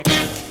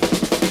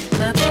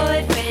My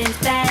boyfriend's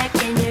back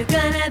and you're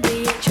gonna be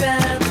in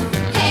trouble.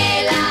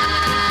 Hey la,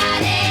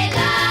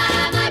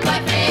 my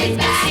boyfriend's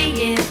back. When you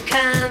see him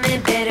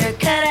coming, better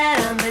cut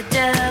out on the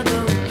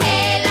double.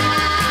 Hey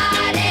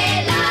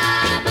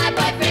la, my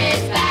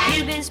boyfriend's back.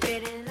 You've been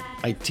spreading lies.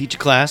 I teach a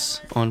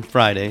class on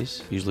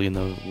Fridays, usually in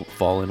the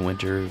fall and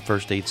winter,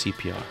 first aid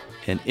CPR.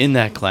 And in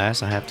that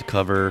class, I have to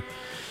cover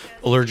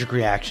allergic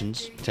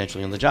reactions,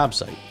 potentially on the job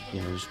site. You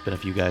know, there's been a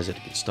few guys that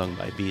get stung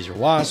by bees or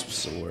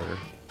wasps or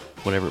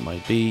whatever it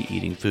might be,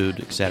 eating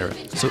food, etc.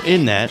 So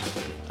in that,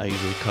 I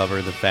usually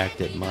cover the fact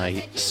that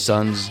my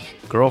son's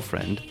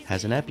girlfriend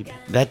has an EpiPen.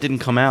 That didn't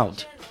come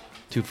out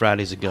 2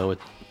 Fridays ago at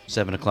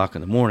 7 o'clock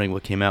in the morning.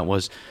 What came out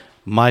was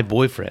my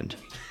boyfriend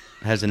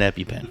has an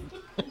EpiPen.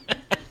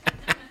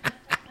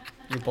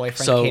 Your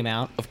boyfriend came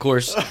out. Of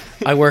course,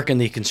 I work in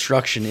the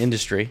construction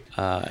industry.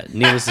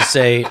 Needless to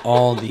say,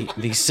 all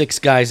the 6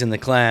 guys in the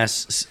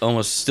class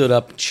almost stood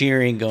up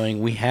cheering, going,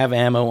 "We have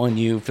ammo on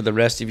you for the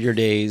rest of your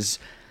days.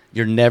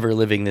 You're never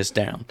living this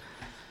down."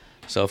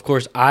 So, of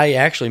course, I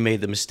actually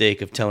made the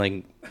mistake of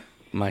telling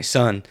my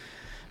son,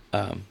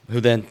 who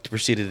then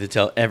proceeded to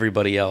tell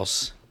everybody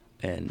else.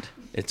 And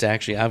it's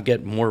actually, I've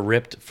get more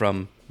ripped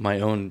from my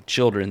own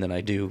children than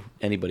I do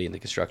anybody in the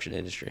construction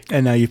industry.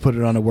 And now you put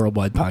it on a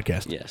worldwide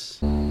podcast. Yes.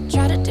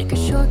 Try to take a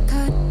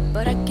shortcut,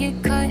 but I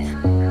get cut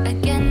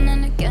again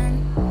and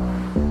again.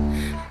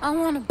 I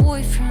want a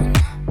boyfriend.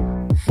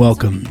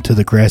 Welcome to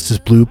the Grass is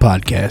Blue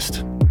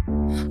podcast.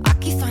 I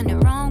keep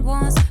finding wrong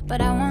ones, but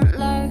I want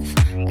love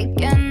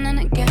again and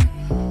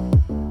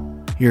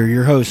again. Here are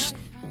your hosts,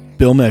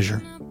 Bill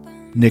Measure,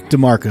 Nick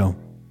DeMarco,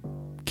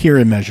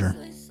 Kieran Measure,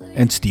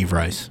 and Steve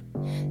Rice.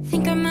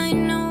 Think I might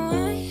know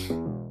why.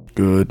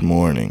 Good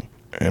morning,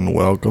 and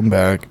welcome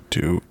back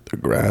to the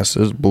Grass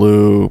is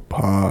Blue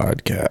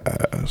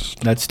podcast.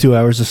 That's 2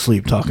 hours of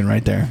sleep talking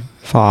right there.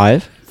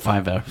 5.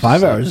 5 hours.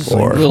 5 hours of sleep.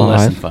 Four. A little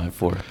less than 5.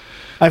 4.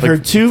 I've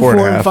heard 2, 4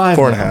 4, and 5.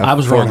 4 and a half. I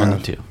was 4 wrong and a on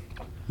the half. 2.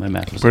 My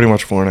math was Pretty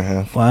much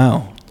 4.5.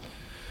 Wow.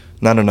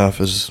 Not enough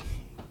is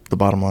the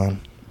bottom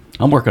line.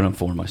 I'm working on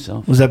 4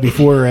 myself. Was that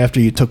before or after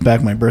you took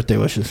back my birthday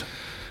wishes?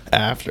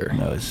 After.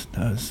 That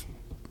was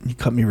you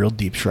cut me real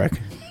deep, Shrek.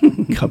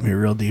 You cut me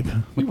real deep.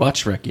 We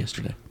watched Shrek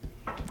yesterday.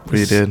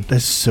 We did.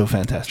 That's so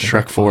fantastic.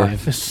 Shrek 4.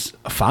 5. This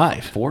a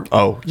 5. 4?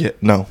 Oh, yeah.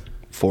 No.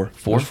 4.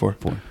 4? There's 4.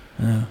 4.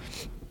 Yeah.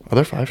 Are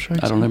there 5 Shreks?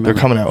 I don't remember.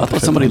 They're coming out I with the thought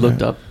fifth somebody one,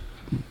 looked right? up.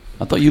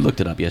 I thought you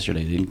looked it up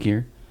yesterday, didn't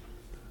you?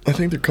 I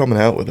think they're coming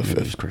out with a It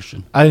was 5th.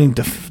 Christian. I think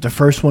the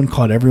first one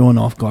caught everyone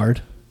off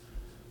guard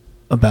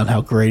about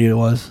how great it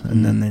was,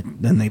 and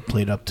then they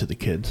played up to the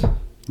kids.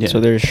 Yeah. So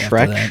there's After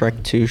Shrek, that.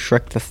 Shrek 2,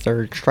 Shrek the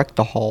Third, Shrek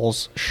the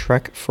Halls,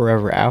 Shrek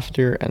Forever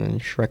After, and then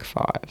Shrek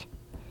 5.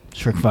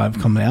 Shrek 5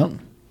 coming out.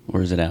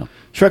 Where is it out?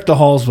 Shrek the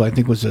Halls, I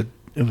think was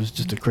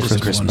just a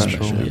Christmas, Christmas one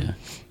special. Yeah.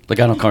 Like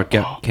I don't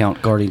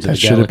count Guardians of That the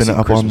should have Galaxy been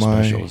up on Christmas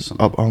my special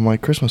or up on my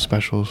Christmas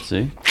specials.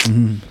 See?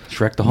 Mhm.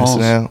 Shrek the Halls.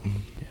 Missing out. Yeah,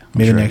 I'm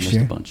Maybe sure I next missed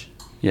year. a bunch.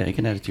 Yeah, you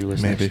can add it to your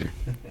list Maybe. next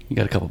year. You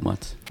got a couple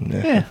months.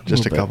 Yeah,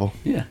 Just a a little couple.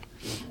 Yeah. A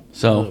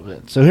So little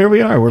bit. So here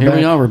we are. We're here back.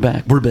 we are. We're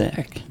back. We're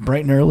back.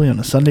 Bright and early on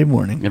a Sunday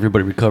morning.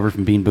 Everybody recovered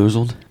from being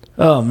boozled?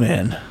 Oh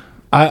man,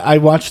 I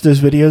watched those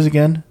videos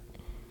again,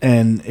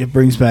 and it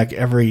brings back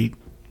every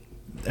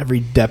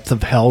depth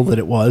of hell that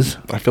it was.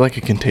 I feel like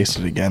I can taste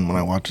it again when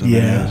I watch the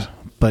Yeah, videos.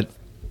 but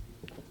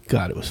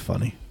God, it was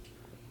funny.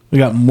 We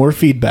got more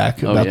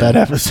feedback Oh, about yeah. that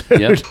episode.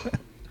 Yep.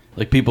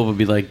 Like people would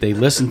be like, they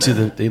listened to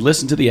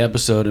the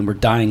episode and were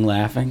dying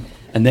laughing,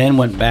 and then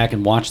went back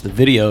and watched the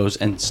videos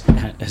and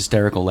had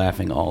hysterical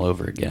laughing all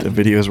over The again.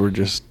 videos were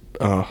just,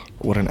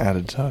 what an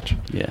added touch.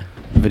 Yeah,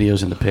 the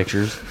videos and the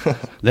pictures.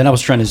 Then I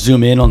was trying to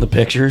zoom in on the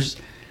pictures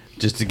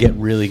just to get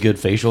really good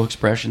facial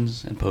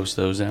expressions and post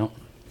those out.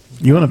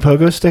 You want a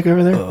pogo stick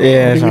over there? Yeah, What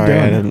are you sorry,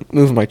 I doing? didn't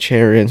move my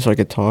chair in so I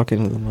could talk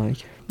into the mic.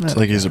 It's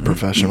like he's a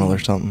professional or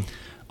something.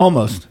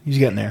 Almost. He's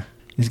getting there.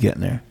 He's getting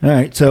there. All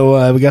right.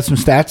 So we got some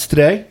stats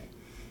today.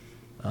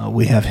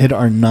 We have hit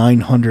our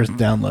 900th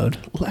download.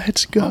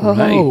 Let's go. All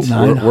right. We're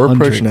 900.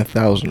 approaching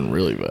 1,000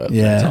 really bad.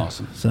 Yeah. That's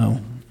awesome. So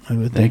I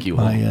would Thank think you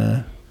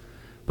by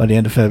the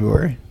end of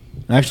February.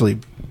 Actually,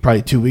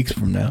 probably 2 weeks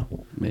from now.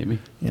 Maybe.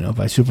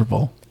 By Super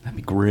Bowl. That'd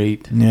be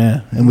great.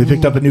 Yeah. And we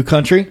picked up a new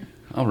country.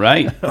 All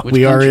right. Which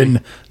we are country?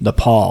 in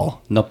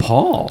Nepal.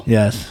 Nepal.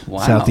 Yes. Wow.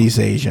 Southeast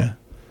Asia.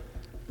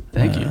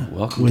 Thank you.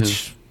 Welcome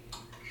Which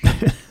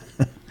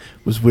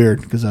was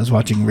weird because I was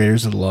watching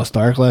Raiders of the Lost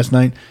Ark last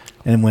night,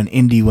 and when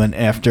Indy went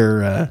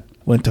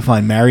to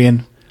find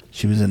Marion,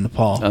 she was in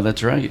Nepal. to. Oh,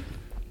 that's right.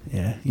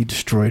 Yeah, he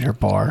destroyed her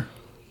bar.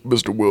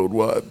 Mr.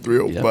 Worldwide Yep,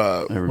 305.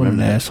 I remember What an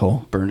that.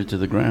 asshole. Burned it to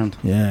the ground.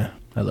 Yeah,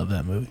 I love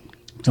that movie.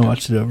 I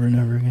watched it over and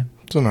over again.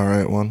 It's an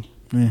alright one.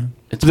 Yeah.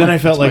 It's But then my- I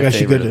felt it's like my I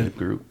should go favorite to. of the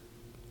group.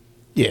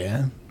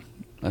 Yeah,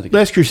 I think,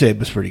 Last Crusade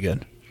was pretty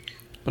good.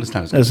 but it's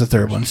not as That was the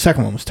third one.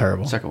 Second one was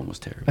terrible. Second one was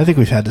terrible. I think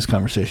we've had this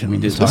conversation. We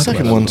when did we The talk talked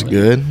second about one's it.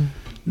 good.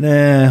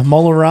 Nah,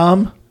 Mola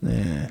Ram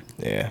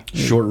Yeah.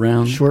 Short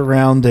round. Short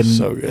Round and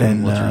So good.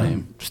 and What's her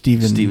name?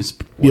 Steven Steven's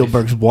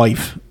Spielberg's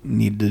wife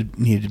needed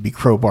to be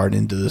crowbarred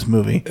into this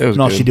movie. It was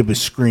and all good. she did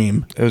was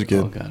scream. It was Oh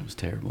good. god, it was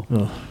terrible.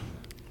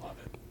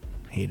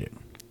 Hate it.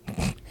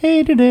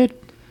 Hated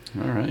it.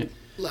 All right.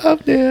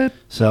 Loved it.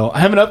 So I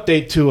have an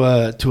update to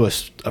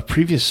a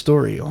previous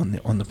story on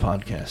the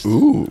podcast.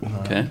 Ooh.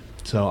 Okay.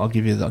 So I'll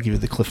give you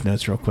the cliff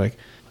notes real quick.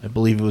 I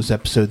believe it was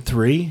episode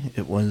 3.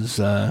 It was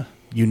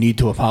You Need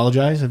to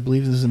Apologize, I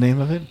believe is the name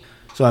of it.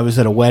 So I was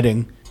at a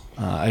wedding.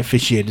 I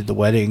officiated the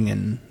wedding,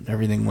 and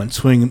everything went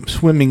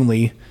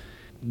swimmingly.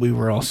 We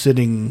were all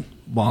sitting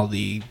while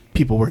the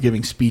people were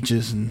giving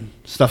speeches and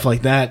stuff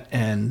like that,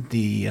 and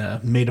the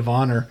maid of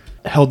honor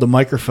held the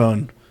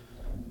microphone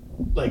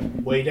like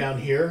way down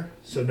here,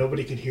 so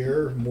nobody could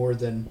hear her more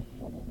than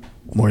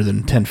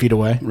 10 feet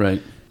away.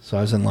 Right. So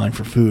I was in line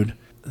for food.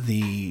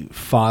 The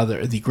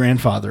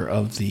grandfather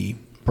of the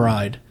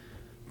bride,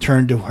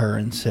 turned to her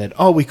and said,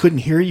 "Oh, we couldn't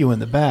hear you in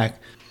the back."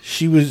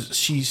 She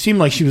seemed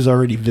like she was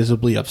already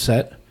visibly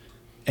upset,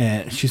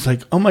 and she's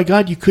like, "Oh my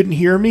God, you couldn't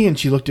hear me?" And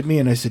she looked at me,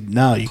 and I said,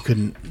 "No, you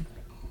couldn't.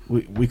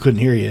 We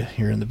couldn't hear you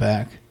here in the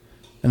back,"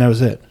 and that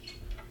was it.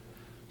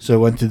 So I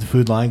went to the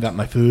food line, got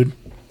my food,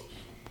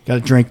 got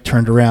a drink,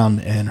 turned around,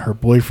 and her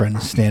boyfriend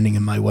is standing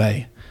in my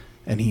way,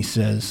 and he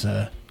says,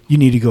 "You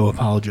need to go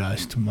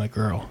apologize to my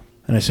girl."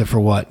 And I said, "For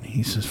what?"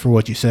 He says, "For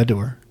what you said to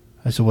her."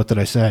 I said, "What did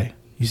I say?"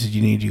 He said,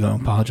 "You need to go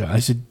and apologize." I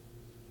said,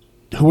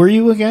 "Who are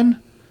you again?"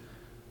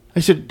 I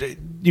said,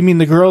 "You mean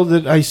the girl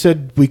that I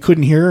said we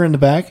couldn't hear her in the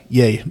back?"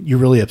 "Yeah, you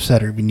really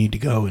upset her. We need to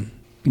go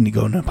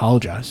and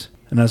apologize."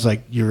 And I was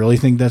like, "You really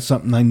think that's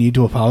something I need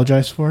to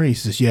apologize for?" He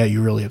says, "Yeah,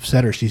 you really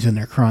upset her. She's in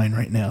there crying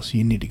right now, so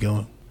you need to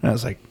go." And I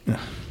was like, "Ugh,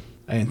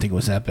 I didn't think it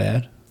was that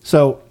bad."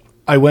 So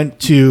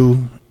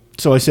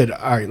I said,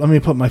 "All right, let me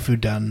put my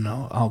food down and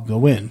I'll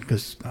go in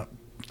because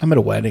I'm at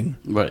a wedding.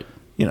 Right.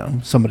 You know,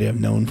 somebody I've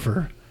known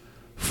for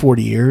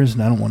 40 years,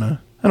 and I don't want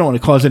to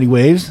cause any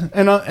waves.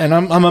 And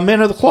I'm a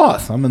man of the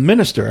cloth. I'm a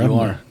minister. You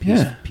are.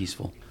 Yeah.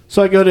 Peaceful.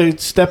 So I go to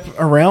step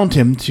around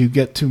him to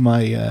get to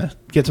my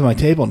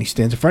table, and he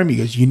stands in front of me. He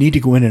goes, "You need to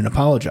go in and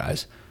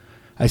apologize."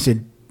 I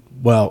said,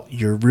 "Well,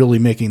 you're really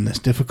making this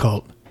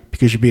difficult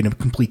because you're being a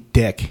complete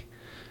dick."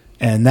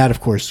 And that, of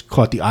course,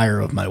 caught the ire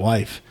of my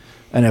wife.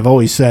 And I've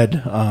always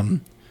said,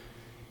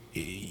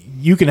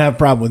 you can have a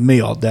problem with me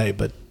all day,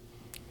 but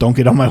don't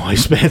get on my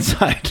wife's bad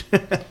side.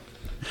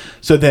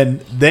 So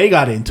then they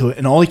got into it,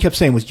 and all he kept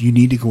saying was, "You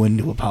need to go in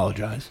to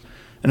apologize."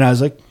 And I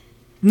was like,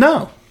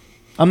 "No,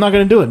 I'm not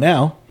going to do it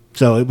now."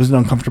 So it was an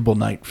uncomfortable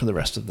night for the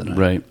rest of the night.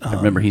 Right. I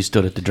remember he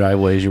stood at the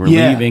driveway as you were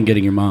Yeah. leaving,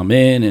 getting your mom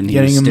in, and he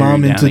Getting was your staring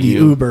mom down into at the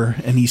you. Uber,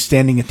 and he's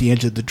standing at the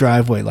edge of the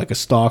driveway like a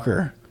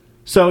stalker.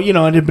 So, it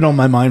had been on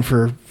my mind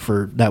for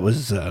that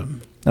was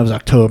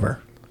October.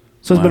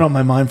 So it's been Wow. on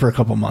my mind for a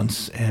couple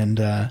months, and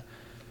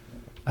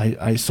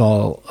I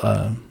saw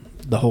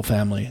the whole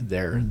family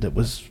there that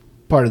was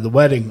part of the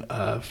wedding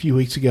a few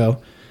weeks ago,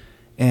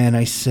 and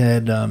I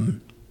said,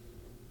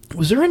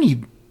 was there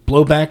any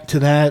blowback to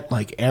that,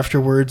 like,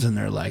 afterwards? And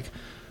they're like,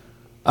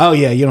 "Oh,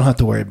 yeah, you don't have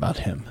to worry about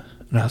him."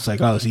 And I was like,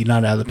 "Oh, is he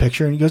not out of the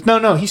picture?" And he goes,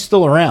 No, he's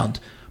still around.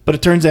 But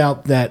it turns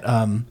out that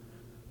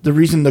the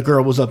reason the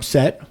girl was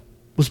upset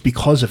was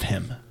because of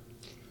him,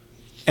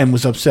 and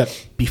was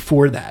upset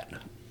before that.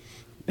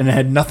 And it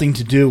had nothing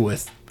to do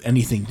with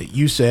anything that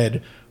you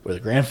said or the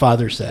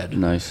grandfather said.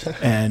 Nice.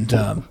 And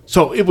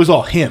so it was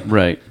all him.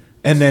 Right.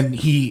 And then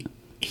he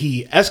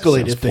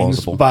escalated Sounds things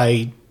plausible.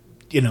 by,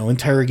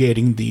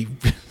 interrogating the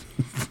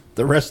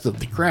the rest of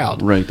the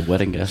crowd. Right. The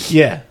wedding guest.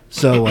 Yeah.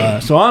 So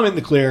I'm in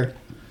the clear.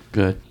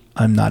 Good.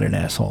 I'm not an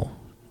asshole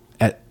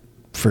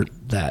for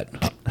that.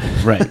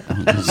 Right. I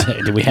was gonna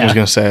say, do we I have? was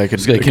gonna say I could.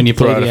 Can I could you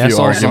throw play out the a few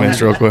asshole arguments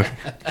song? real quick?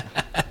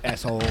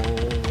 Asshole.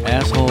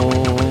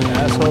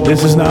 Asshole.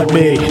 This is not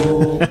me.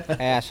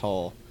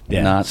 Asshole.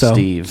 Yeah. Not so,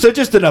 Steve. So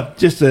just an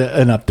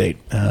update.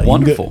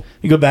 Wonderful.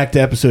 You go back to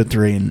episode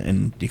 3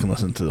 and you can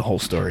listen to the whole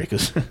story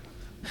because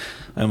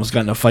I almost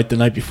got in a fight the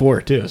night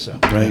before too. So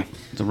Right.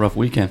 It's a rough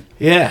weekend.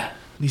 yeah,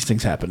 these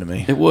things happen to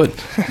me. It would.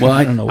 Well,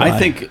 I don't know I why.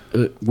 think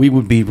we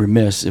would be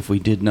remiss if we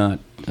did not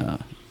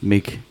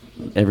make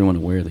everyone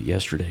aware that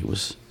yesterday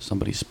was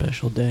somebody's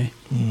special day.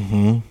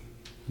 Mm-hmm.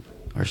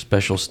 Our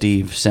special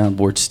Steve,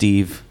 Soundboard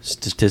Steve,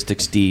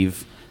 Statistic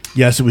Steve.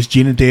 Yes, it was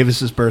Gina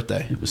Davis's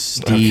birthday. It was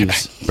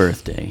Steve's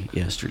birthday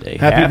yesterday.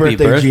 Happy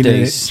birthday,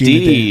 Gina,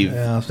 Steve.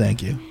 Gina oh,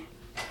 thank you.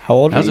 How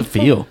old How's are it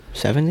you? feel?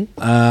 70?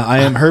 I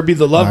am Herbie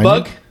the Love Are you?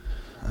 Bug.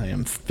 I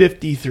am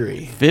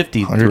 53.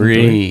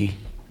 53.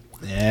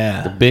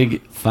 Yeah. The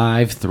big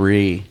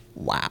 5'3".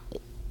 Wow.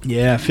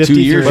 Yeah, 53.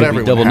 2 years. But Should be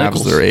everyone double halves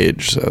nickels. their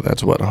age, so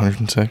that's what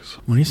 106,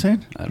 What are you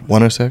saying?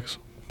 106.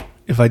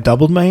 If I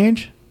doubled my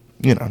age?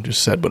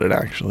 Just said what it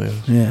actually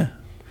is. Yeah.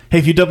 Hey,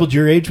 if you doubled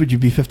your age, would you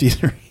be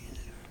 53?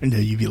 No,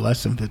 you'd be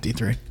less than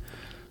 53.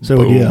 So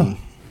would you. Boom.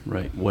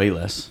 Right. Way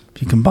less.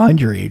 If you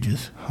combined your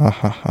ages.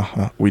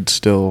 We'd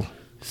still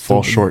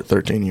fall short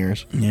 13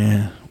 years.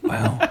 Yeah.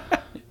 Wow.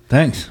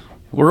 Thanks.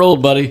 We're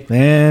old, buddy.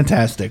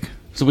 Fantastic.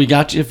 So we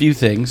got you a few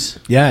things.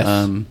 Yes.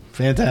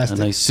 Fantastic.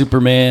 A nice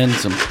Superman,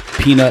 some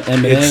peanut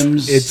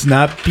M&Ms. It's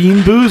not Bean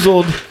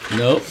Boozled.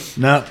 Nope.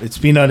 No, it's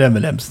peanut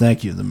M&Ms.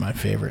 Thank you. They're my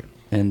favorite.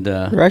 And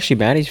They're actually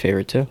Maddie's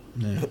favorite too.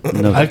 Yeah.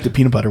 No. I like the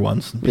peanut butter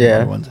ones. The peanut Yeah.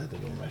 butter ones, I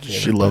think, are my favorite.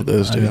 She loved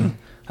those too.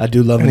 I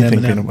do love an Anything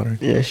M&M. peanut butter.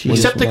 Yeah, she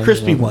Except just the loves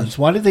crispy them. ones.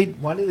 Why do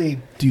they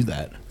do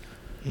that?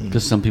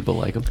 because some people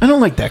like them. I don't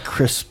like that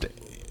crisp.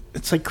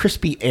 It's like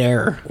crispy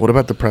air. What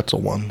about the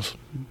pretzel ones?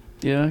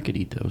 Yeah, I could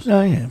eat those.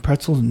 Oh yeah,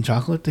 pretzels and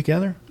chocolate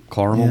together.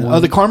 Caramel Yeah. ones. Oh,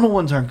 the caramel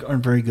ones aren't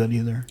very good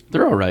either.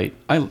 They're all right.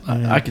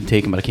 I can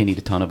take them, but I can't eat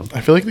a ton of them.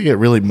 I feel like they get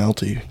really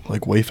melty,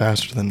 like way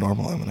faster than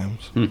normal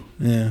M&Ms.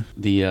 Yeah.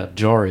 The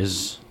jar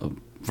is a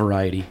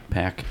variety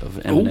pack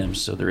of M&Ms,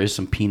 so there is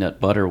some peanut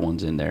butter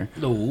ones in there,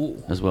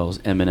 as well as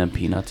M&M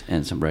peanuts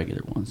and some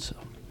regular ones. So,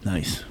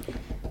 Nice.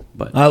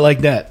 but I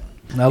like that.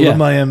 I Yeah. love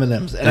my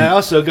M&Ms. And I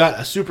also got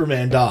a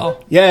Superman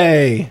doll.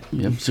 Yay.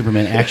 yep,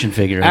 Superman action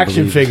figure. I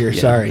Action believe. figure,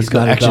 sorry, it's it's got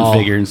not a action doll.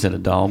 figure instead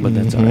of doll, but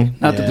that's all right.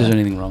 Not that Yeah. there's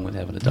anything wrong with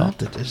having a doll. Not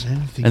that there's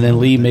anything. And then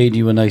wrong Lee with made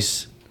you a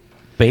nice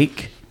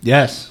bake.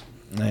 Yes,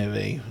 I have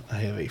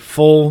a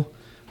full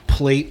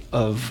plate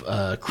of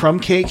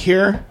crumb cake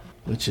here,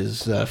 which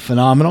is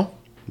phenomenal.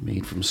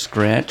 Made from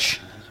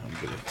scratch. I'm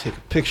going to take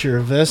a picture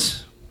of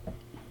this,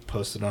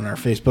 post it on our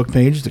Facebook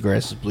page, The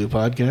Grass is Blue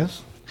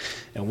Podcast,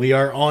 and we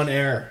are on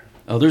air.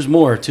 Oh, there's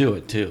more to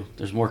it too.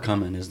 There's more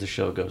coming as the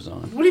show goes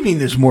on. What do you mean?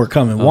 There's more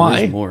coming? Oh, Why?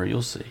 There's more.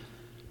 You'll see.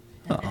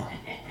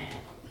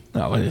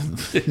 No, it isn't.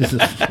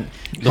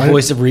 The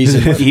voice of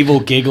reason, evil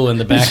giggle in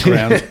the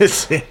background.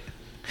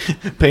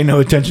 Pay no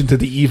attention to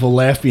the evil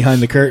laugh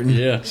behind the curtain.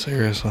 Yeah.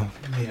 Seriously.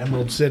 The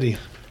Emerald City.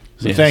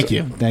 So Yeah, thank so-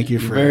 you. Thank you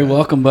You're for very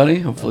welcome, buddy.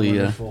 Hopefully,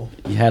 wonderful.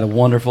 you had a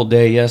wonderful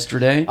day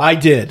yesterday. I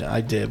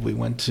did. We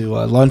went to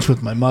lunch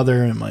with my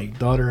mother and my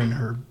daughter and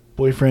her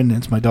boyfriend. And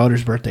it's my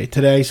daughter's birthday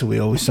today, so we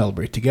always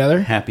celebrate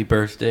together. Happy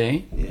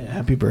birthday! Yeah,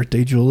 happy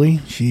birthday, Julie.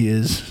 She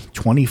is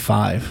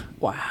 25.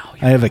 Wow.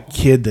 I have a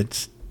kid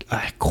that's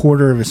a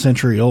quarter of a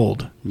century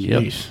old.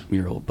 Yep. Jeez.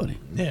 You're old, buddy.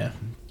 Yeah.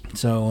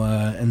 So,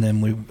 and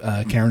then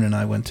Karen and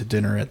I went to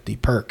dinner at the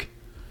Perk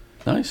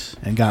Nice.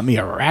 and got me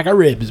a rack of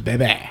ribs,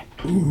 baby.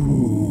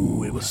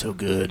 Ooh, it was so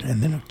good.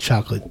 And then a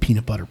chocolate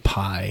peanut butter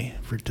pie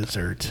for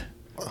dessert.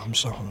 I'm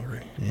so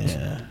hungry.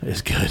 Yeah,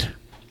 it's good.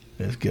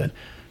 It's good.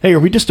 Hey, are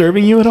we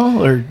disturbing you at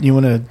all, or you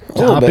want to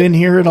little hop bit. in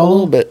here at all? A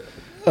little bit.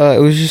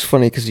 It was just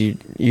funny because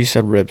you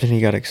said ribs and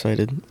he got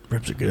excited.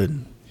 Ribs are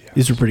good.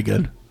 These are pretty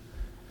good.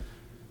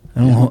 I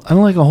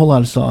don't like a whole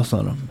lot of sauce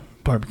on them,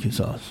 barbecue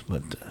sauce,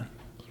 but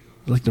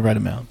I like the right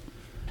amount.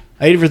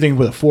 I ate everything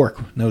with a fork.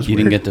 That was You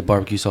weird. didn't get the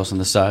barbecue sauce on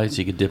the side, so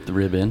you could dip the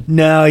rib in.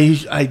 No,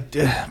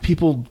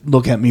 people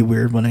look at me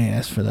weird when I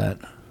ask for that,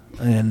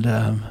 and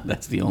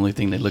That's the only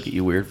thing they look at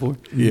you weird for.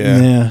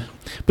 Yeah.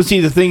 But see,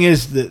 the thing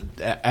is that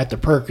at the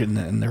Perk, and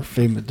they're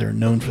famous, they're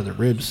known for their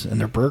ribs and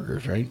their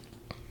burgers, right?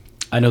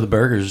 I know the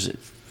burgers,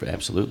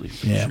 absolutely.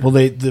 for Yeah. sure. Well,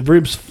 the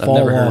ribs I've fall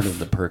never off. heard of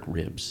the Perk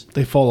ribs.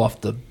 They fall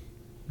off the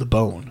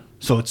bone,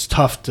 so it's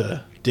tough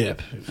to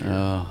dip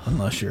Oh,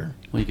 unless you're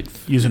well, you could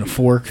using a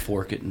fork.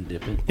 fork it and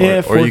dip it. Yeah,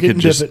 Or fork you it could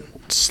and just dip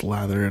it.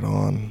 slather it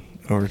on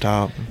over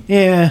top,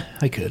 Yeah,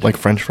 I could. like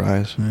French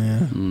fries. yeah.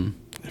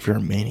 If you're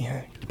a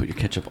maniac. You put your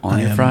ketchup on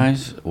I your am.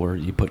 fries, or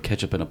you put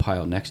ketchup in a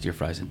pile next to your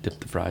fries and dip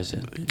the fries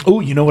in. Oh,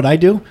 you know what I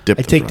do? Dip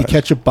I the take the fries.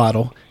 ketchup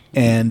bottle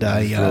and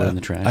I Throw it in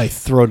the trash? I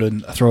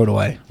throw it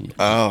away.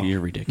 Oh. You're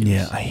ridiculous.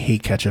 Yeah, I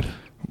hate ketchup.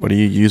 What do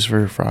you use for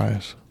your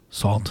fries?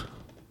 Salt,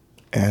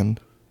 And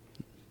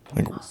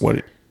like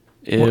what?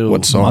 Ew.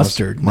 What sauce?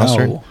 mustard,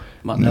 Mustard. no,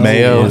 No.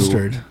 Mayo.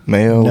 mustard,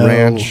 Mayo, no,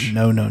 ranch.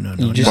 no,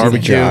 You just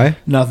Barbecue. dry.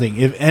 nothing.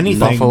 If anything,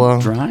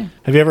 Buffalo. Dry?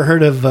 Have you ever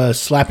heard of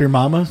Slap Your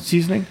Mama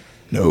seasoning?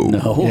 No.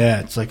 No.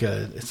 Yeah, it's like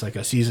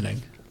a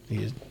seasoning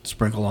you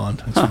sprinkle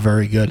on. It's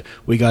very good.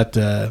 I got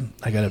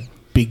a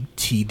Big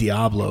T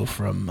Diablo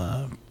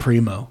from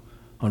Primo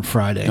on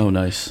Friday. Oh,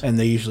 nice. And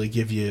they usually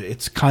give you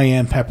it's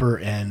cayenne pepper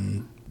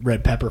and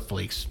red pepper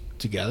flakes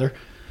together,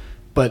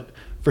 but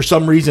for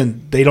some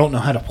reason they don't know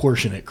how to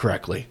portion it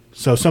correctly.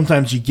 So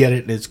sometimes you get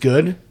it and it's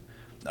good,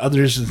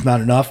 others it's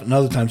not enough, and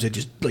other times they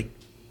just like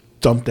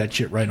dump that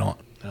shit right on.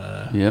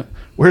 Yep.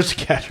 Where's the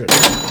cash right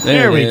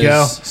There we it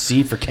go. is.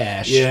 C for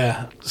cash.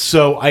 Yeah.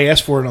 So I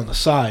asked for it on the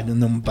side,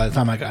 and then by the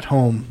time I got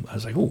home, I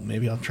was like, "Oh,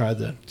 maybe I'll try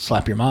the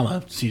Slap Your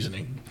Mama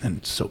seasoning," and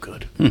it's so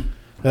good.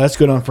 That's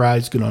good on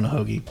fries, good on a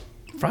hoagie.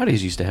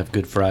 Fridays used to have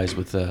good fries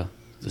with the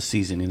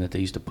seasoning that they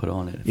used to put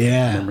on it. If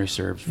Yeah. memory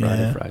serves,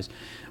 Friday Yeah. fries.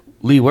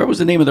 Lee, where was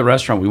the name of the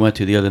restaurant we went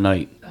to the other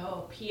night?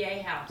 Oh,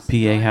 PA House.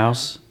 PA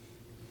House.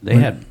 They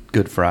had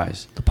good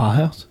fries. The Pie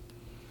House.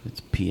 It's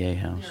PA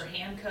House. Their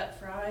hand-cut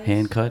fries.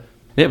 Hand cut.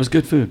 Yeah, it was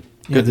good food.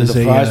 Yeah, Good. there's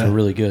The a, fries uh, were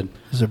really good.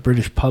 There's a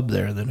British pub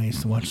there that I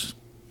used to watch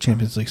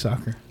Champions League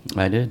soccer.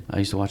 I did. I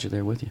used to watch it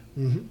there with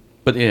you.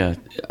 But yeah,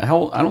 I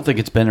don't think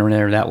it's been in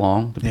there that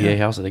long. The PA Yeah.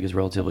 House, I think, is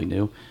relatively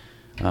new.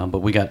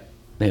 But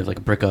they have like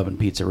a brick oven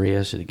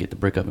pizzeria, so they get the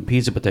brick oven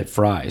pizza, but they have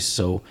fries.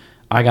 So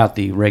I got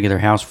the regular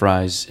house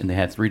fries, and they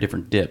had 3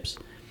 different dips.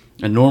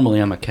 And normally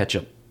I'm a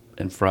ketchup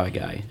and fry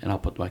guy, and I'll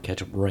put my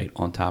ketchup right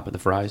on top of the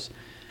fries.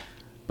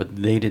 But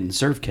they didn't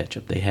serve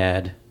ketchup. They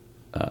had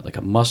like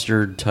a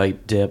mustard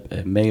type dip,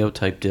 a mayo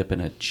type dip,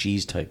 and a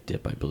cheese type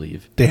dip, I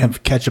believe. They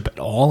have ketchup at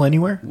all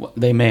anywhere? Well,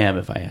 they may have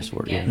if I asked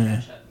for it. Yeah.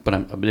 Yeah.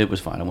 But it was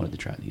fine. I wanted to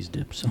try these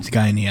dips. So. This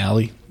guy in the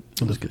alley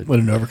It was good. with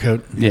an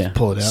overcoat. Yeah, Just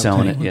pull it out.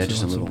 selling Hey, it. Yeah, what's-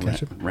 just a what's little some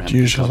ketchup? random Do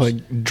you just cups.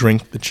 like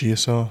drink the chia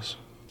sauce?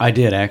 I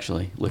did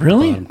actually. Lick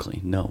Really? the bottom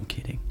clean. No, I'm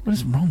kidding. What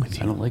is wrong with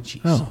you? I don't like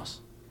cheese Oh. sauce.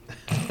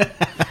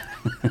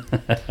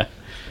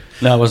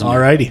 No, it wasn't.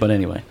 Alrighty. But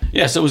anyway,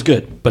 yeah, so it was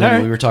good. But All anyway,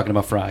 right. we were talking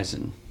about fries,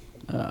 and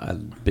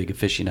I'm a big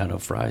aficionado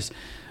of fries.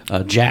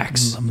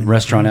 Jack's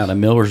restaurant out in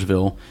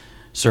Millersville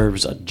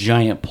serves a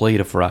giant plate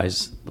of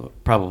fries,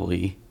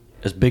 probably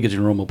as big as a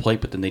normal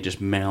plate, but then they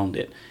just mound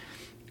it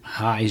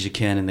high as you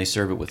can, and they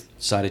serve it with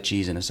a side of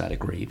cheese and a side of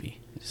gravy.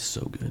 It's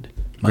so good.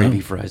 Gravy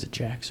fries at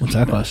Jack's. What's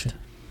that cost?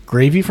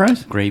 Gravy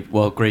fries?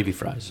 Gravy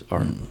fries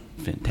are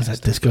Is fantastic.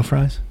 that disco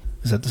fries?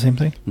 Is that the same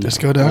thing?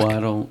 Disco duck?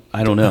 Well,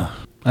 I don't know.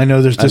 I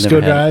know there's I've disco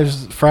never had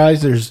it.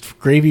 fries, there's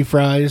gravy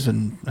fries,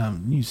 and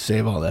you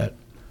save all that.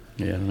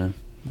 Yeah, I don't know.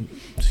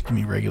 Just give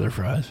me regular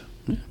fries.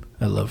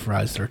 I love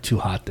fries. They're too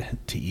hot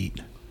to eat.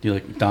 Do you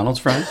like McDonald's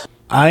fries?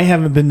 I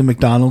haven't been to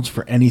McDonald's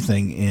for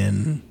anything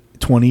in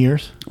 20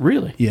 years.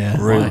 Really? Yeah.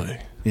 Really?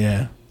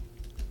 Yeah.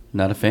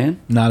 Not a fan?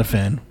 Not a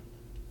fan.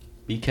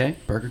 BK?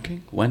 Burger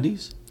King?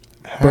 Wendy's?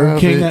 Burger Have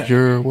King, it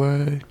your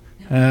way.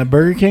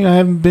 Burger King I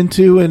haven't been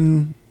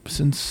to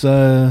since,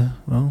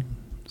 well,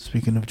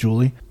 speaking of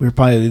Julie, we were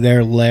probably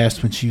there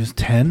last when she was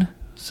 10.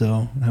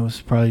 So that was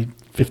probably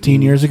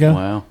 15 years ago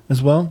Wow.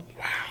 as well.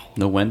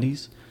 No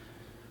Wendy's?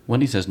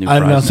 Wendy's has new I fries.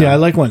 don't know. See, now. I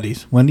like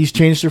Wendy's. Wendy's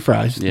changed their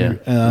fries. Yeah,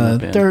 They're,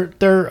 not bad.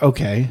 they're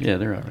okay. Yeah,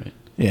 they're all right.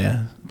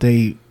 Yeah,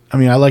 I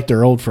mean, I like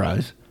their old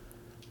fries,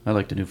 I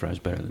like the new fries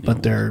better than the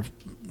but old ones.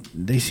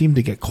 they seem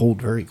to get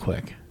cold very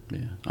quick. Yeah,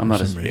 I'm not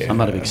some reason.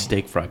 a big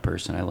steak fry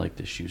person. I like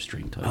the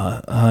shoestring type,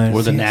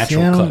 or the See,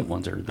 natural I don't- cut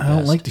ones are the I don't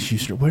best. like the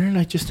shoestring. Where did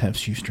I just have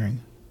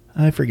shoestring?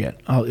 I forget.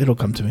 It'll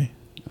come to me.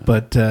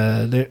 But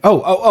I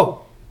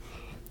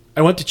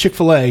went to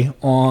Chick-fil-A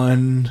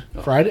on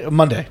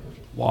Monday,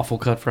 waffle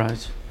cut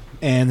fries.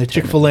 and the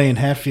Chick-fil-A in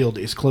Hatfield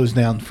is closed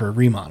down for a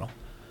remodel.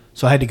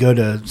 So I had to go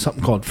to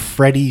something called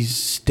Freddy's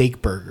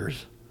Steak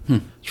Burgers.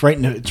 It's right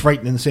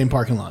in the same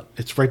parking lot.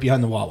 It's right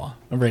behind the Wawa.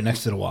 I'm right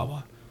next to the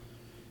Wawa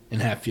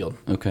in Hatfield.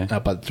 Okay.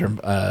 Out by the term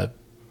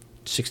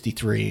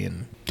 63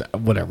 and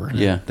whatever.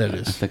 Yeah, that I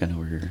is. think I know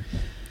where you're.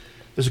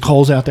 There's a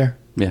Kohl's out there.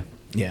 Yeah,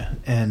 Yeah,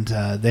 and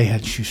they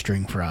had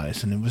shoestring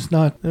fries, and it was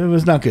not good. It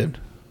was not good.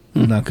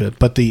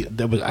 But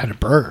I had a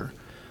burger.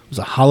 It was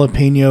a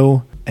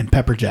jalapeno and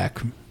pepper jack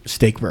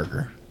steak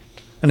burger.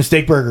 And a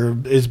steak burger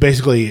is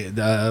basically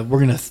we're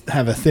gonna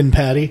have a thin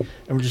patty,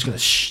 and we're just gonna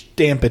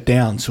stamp it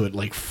down so it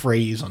like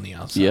frays on the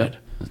outside. yeah,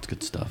 that's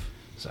good stuff.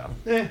 So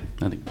I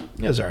think.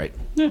 it was all right.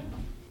 Yeah.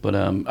 But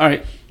all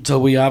right. So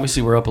we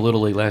obviously were up a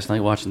little late last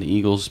night watching the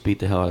Eagles beat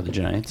the hell out of the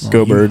Giants.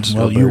 Go Birds.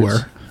 Well, Go you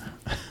Birds. were.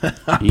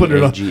 I put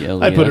it on.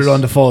 EAGLES. I put it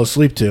on to fall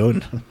asleep to,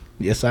 and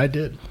yes, I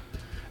did.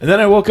 And then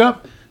I woke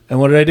up, and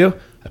what did I do?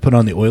 I put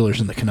on the Oilers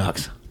and the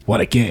Canucks. What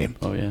a game!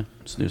 Oh yeah,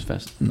 snooze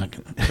fest. I'm not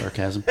gonna.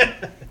 Sarcasm.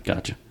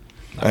 Gotcha.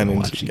 I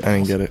watch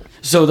didn't get it.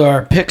 So there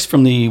are picks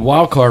from the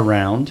wild card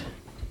round.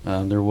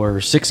 There were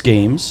 6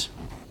 games,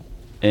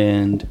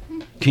 and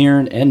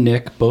Kieran and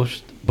Nick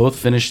both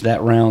finished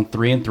that round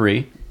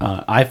 3-3.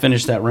 I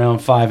finished that round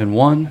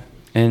 5-1,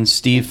 and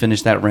Steve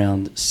finished that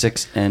round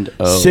 6-0.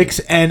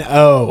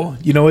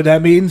 6-0. You know what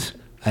that means?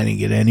 I didn't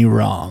get any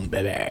wrong,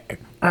 baby.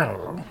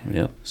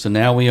 Yep. So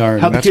now we are.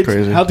 How'd the That's kids?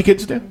 crazy. How'd the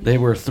kids do? They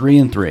were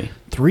 3-3.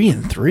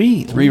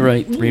 3-3. 3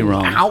 right, 3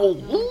 wrong,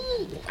 Ow.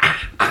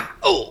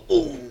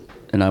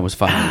 and I was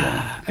 5-1.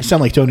 I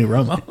sound like Tony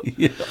Romo.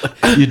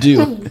 You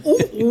do.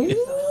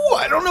 Ooh,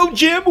 I don't know,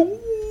 Jim. Ooh,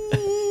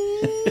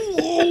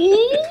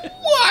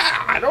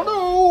 I don't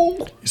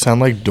know. You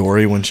sound like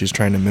Dory when she's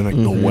trying to mimic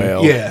the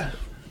whale Yeah.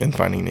 in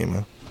Finding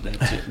Nemo.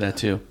 That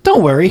too.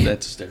 Don't worry.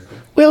 That's hysterical.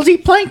 Whales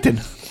eat plankton.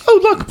 Oh,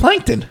 look,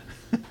 plankton.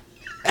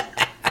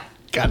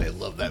 God, I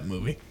love that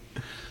movie.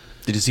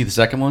 Did you see the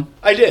second one?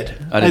 I did.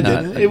 I did not.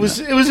 I did It was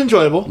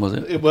enjoyable. Was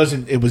it? It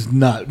wasn't. It was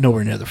not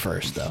nowhere near the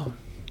first though.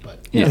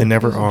 But Yeah. They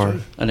never are.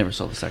 I never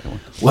saw the second one.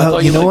 Well, I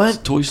thought you know liked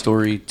what? Toy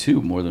Story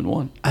 2 more than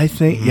 1. I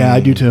think I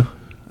do too.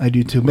 I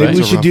do too. Maybe Right. we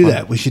It's a should rough do one.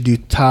 that. We should do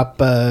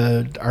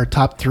our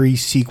top 3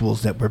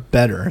 sequels that were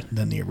better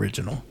than the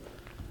original.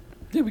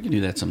 Yeah, we can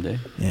do that someday.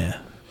 Yeah,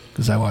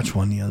 because I watched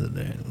one the other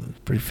day. It was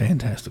pretty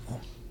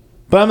fantastical.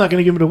 But I'm not going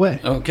to give it away.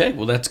 Okay,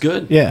 well that's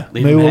good. Yeah,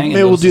 Leave maybe them we'll, hanging,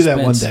 maybe we'll little do that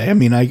one suspense. day. I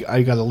mean,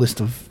 I got a list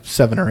of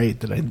 7 or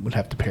 8 that I would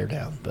have to pare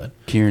down. But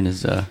Kieran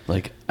is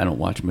like, I don't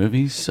watch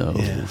movies, so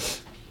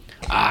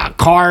yeah.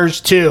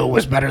 Cars 2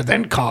 was better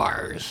than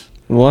Cars.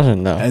 It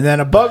wasn't, though. And then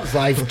A Bug's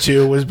Life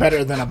 2 was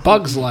better than A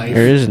Bug's Life.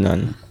 There is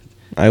none.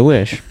 I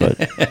wish, but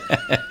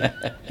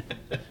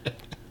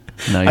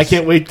nice. I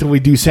can't wait till we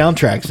do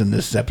soundtracks in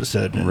this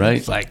episode. And Right.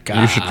 It's like,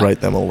 You should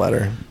write them a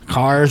letter.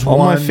 Cars all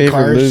 1, my favorite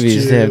Cars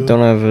movies 2. don't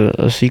have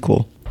a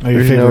sequel. Oh,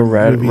 your There's no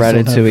favorite movies don't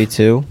have- Ratatouille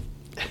 2.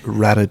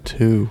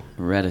 Ratatouille.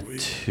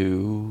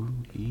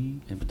 Ratatouille,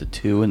 and put the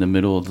 2 in the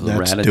middle of the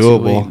That's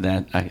Ratatouille.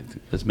 doable.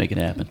 Let's make it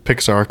happen.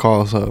 Pixar,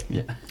 call us up.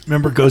 Yeah.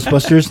 Remember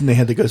Ghostbusters, and they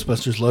had the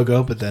Ghostbusters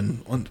logo, but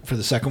then for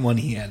the second one,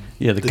 he had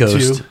Yeah, the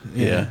ghost. two.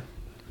 Yeah.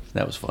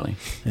 That was funny.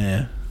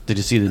 Yeah. Did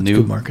you see the That's new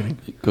good marketing.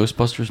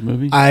 Ghostbusters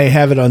movie? I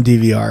have it on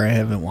DVR. I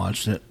haven't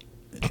watched it.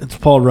 It's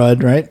Paul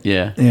Rudd, right?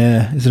 yeah.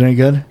 Yeah. Is it any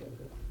good?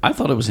 I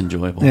thought it was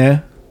enjoyable.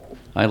 Yeah.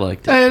 I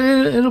liked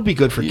it. It'll be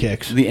good for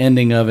kicks. The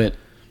ending of it.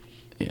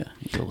 Yeah.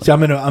 See,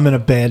 I'm in a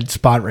bad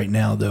spot right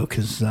now though,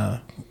 because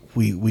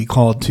we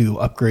called to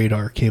upgrade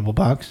our cable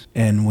box,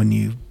 and when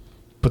you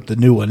put the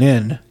new one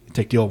in, you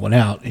take the old one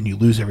out, and you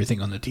lose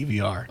everything on the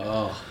DVR.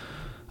 Oh.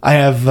 I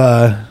have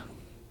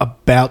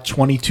about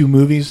 22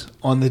 movies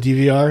on the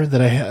DVR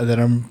that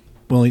I'm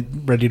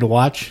ready to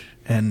watch,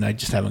 and I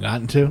just haven't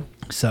gotten to.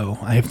 So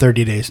I have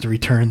 30 days to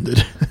return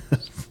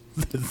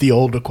the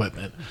old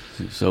equipment.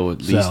 So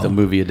at least a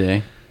movie a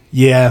day.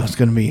 Yeah, it's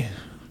going to be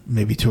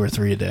maybe 2 or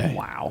 3 a day.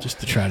 Wow. Just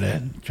to try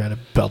to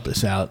belt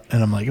this out.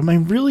 And I'm like, am I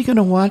really going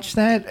to watch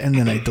that? And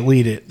then I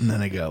delete it, and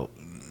then I go,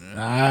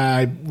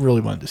 I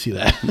really wanted to see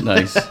that.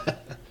 Nice.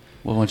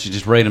 Well, why don't you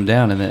just write them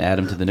down and then add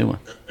them to the new one?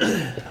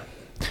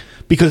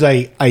 Because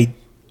I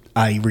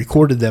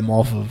recorded them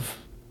off of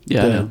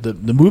Yeah, I know.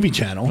 the movie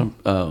channel.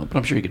 But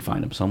I'm sure you could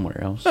find them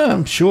somewhere else.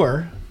 I'm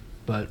sure,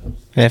 but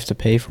I have to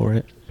pay for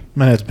it.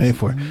 might have to pay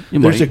for it. You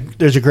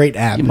There's a great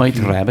app. You might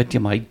rabbit. You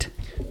might.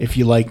 If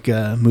you like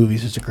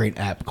movies, there's a great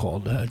app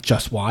called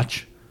Just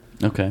Watch,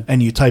 Okay.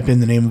 and you type in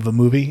the name of a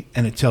movie,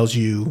 and it gives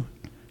you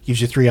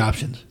 3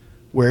 options: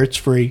 where it's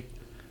free,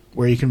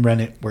 where you can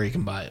rent it, where you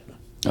can buy it.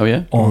 Oh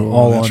yeah.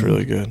 All that's on,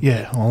 really good.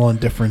 Yeah, all on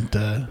different.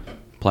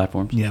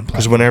 Platforms. Yeah,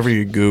 Because whenever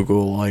you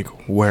Google, like,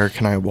 where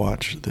can I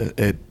watch,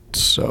 it's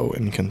so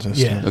inconsistent.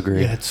 yeah,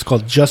 Agreed. yeah, it's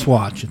called Just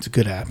Watch. It's a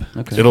good app.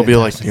 Okay. It'll be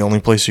like Fantastic. the only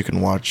place you can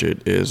watch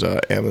it is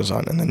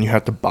Amazon, and then you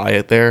have to buy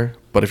it there.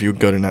 But if you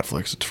go to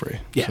Netflix, it's free.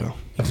 Yeah, So.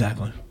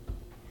 exactly.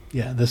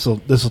 Yeah, this will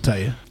tell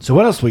you. So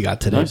what else we got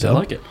today, Nice. I Bill?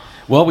 like it.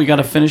 Well, we got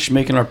to finish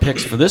making our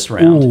picks for this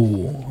round.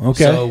 Ooh,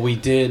 okay. So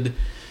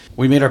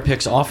we made our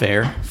picks off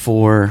air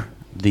for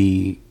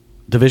the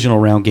divisional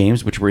round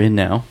games, which we're in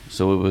now.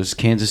 So it was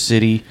Kansas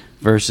City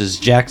versus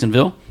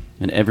Jacksonville,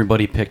 and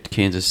everybody picked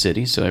Kansas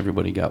City, so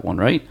everybody got one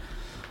right.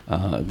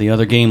 The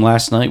other game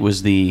last night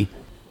was the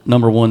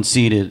number 1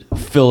 seeded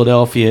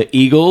Philadelphia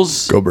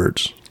Eagles, Go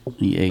Birds.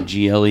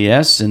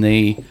 EAGLES, and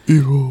they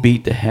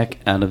beat the heck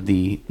out of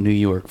the New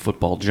York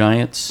Football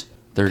Giants,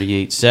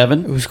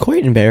 38-7. It was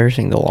quite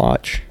embarrassing to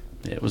watch.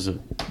 It was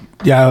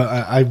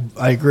Yeah,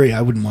 I agree.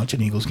 I wouldn't watch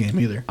an Eagles game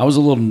either. I was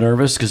a little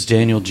nervous because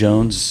Daniel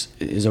Jones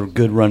is a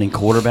good running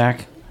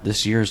quarterback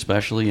this year,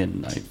 especially,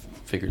 and I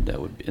figured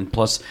that would be. And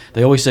plus,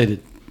 they always say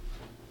that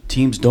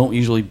teams don't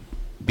usually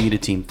beat a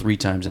team 3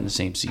 times in the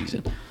same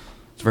season.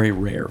 It's very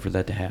rare for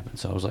that to happen.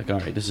 So I was like, all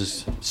right, this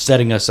is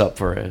setting us up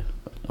for a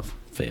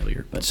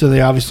failure. But So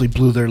they obviously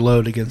blew their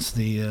load against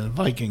the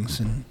Vikings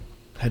and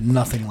had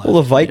nothing left. Well,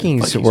 the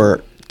Vikings Vikings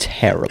were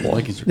terrible.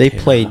 Vikings were They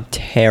terrible. played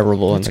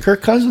terrible, It's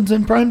Kirk Cousins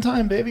in prime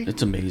time, baby.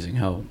 it's amazing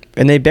how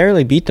and they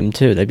barely beat them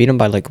too. They beat them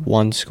by like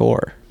 1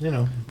 score. You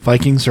know,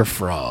 Vikings are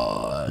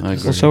fraud. I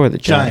agree. Well, so were the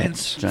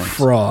Giants. Giants, But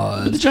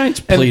fraud. the Giants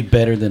played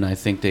better than I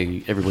think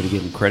everybody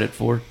gave them credit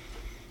for.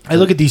 I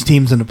look at these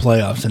teams in the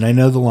playoffs, and I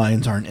know the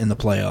Lions aren't in the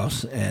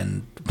playoffs,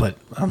 but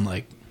I'm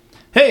like,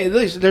 hey,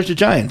 there's the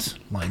Giants.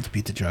 Lions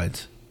beat the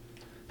Giants.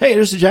 Hey,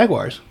 there's the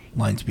Jaguars.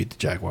 Lions beat the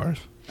Jaguars.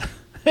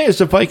 Hey, it's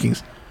the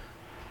Vikings.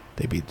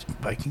 They beat the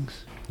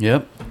Vikings.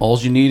 Yep. All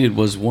you needed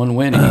was 1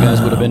 win, and you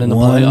guys would have been in the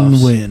One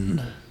playoffs.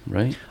 win.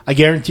 Right? I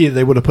guarantee you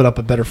they would have put up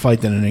a better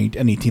fight than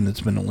any team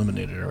that's been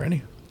eliminated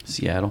already.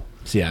 Seattle.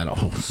 Seattle.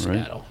 Right?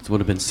 Seattle. It would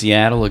have been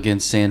Seattle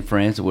against San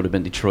Fran. It would have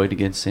been Detroit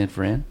against San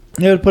Fran.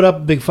 They would have put up a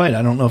big fight.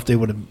 I don't know if they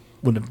would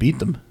have beat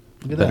them.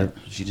 Look at Better.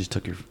 She just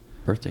took your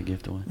birthday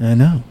gift away. that. I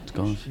know. It's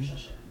gone.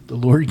 The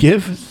Lord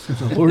give,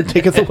 the Lord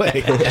taketh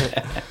away.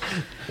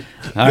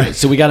 All right,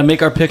 so we got to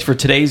make our picks for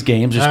today's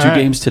games. There's All 2 right.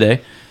 games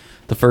today.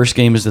 The first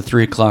game is the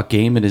 3 o'clock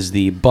game. It is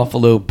the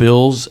Buffalo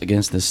Bills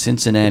against the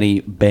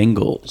Cincinnati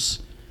Bengals.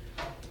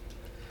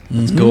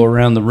 Let's go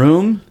around the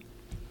room.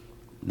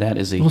 That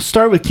is a We'll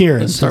start with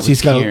Kieran Let's start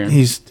since with Kieran.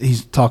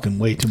 he's talking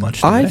way too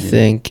much. I today.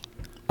 think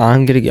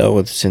I'm gonna go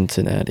with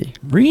Cincinnati.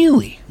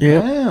 Really?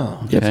 Yep.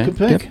 Wow. Yep. That's a good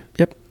pick.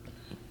 Yep.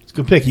 It's a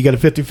good pick. You got a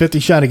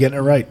 50-50 shot of getting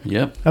it right.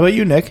 Yep. How about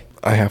you, Nick?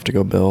 I have to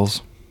go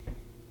Bills.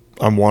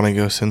 I want to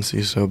go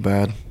Cincy so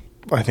bad.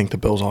 I think the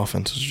Bills'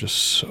 offense is just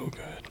so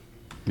good.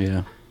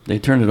 Yeah. They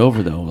turned it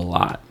over, though, a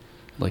lot.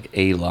 Like,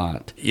 a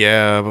lot.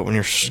 Yeah, but when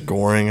you're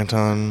scoring a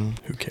ton,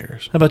 who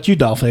cares? How about you,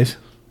 Dollface?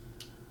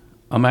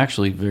 I'm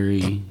actually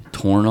very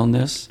torn on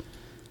this.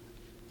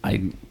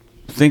 I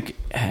think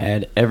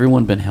had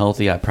everyone been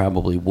healthy, I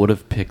probably would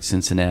have picked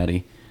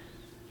Cincinnati.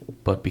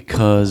 But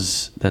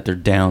because that they're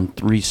down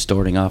 3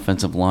 starting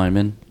offensive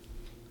linemen,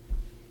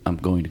 I'm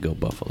going to go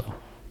Buffalo.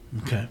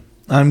 Okay.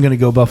 I'm going to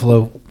go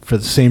Buffalo for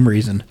the same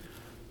reason.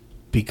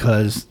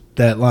 Because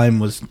that line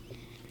was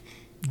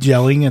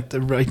gelling at the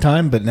right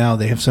time, but now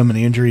they have so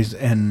many injuries,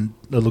 and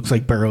it looks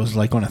like Burrow's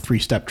like on a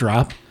 3-step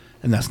drop,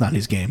 and that's not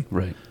his game.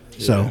 Right.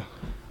 So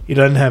he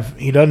doesn't have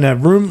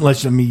room.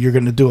 Unless you're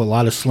going to do a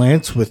lot of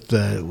slants with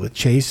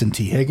Chase and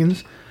T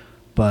Higgins,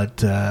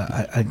 But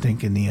I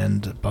think in the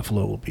end,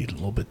 Buffalo will be a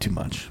little bit too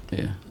much.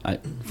 Yeah.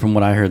 From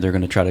what I heard, they're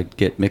going to try to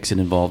get Mixon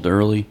involved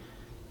early,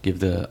 give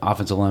the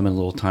offensive lineman a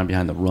little time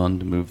behind the run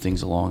to move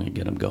things along and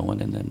get them going.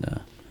 And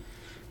then,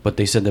 but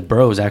they said that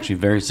Burrow is actually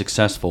very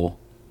successful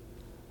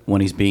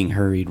when he's being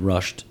hurried,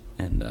 rushed,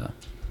 and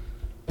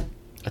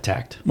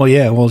attacked. Well,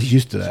 yeah, well, he's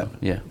used to that.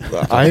 Yeah.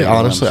 I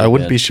honestly, I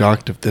wouldn't be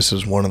shocked if this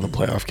is one of the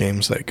playoff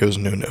games that goes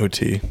into an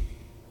OT.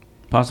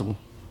 Possible.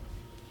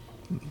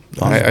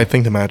 I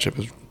think the matchup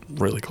is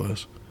really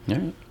close. All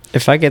right.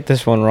 If I get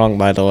this one wrong,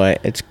 by the way,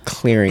 it's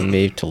clearing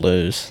me to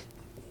lose.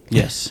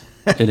 Yes,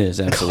 it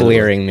is absolutely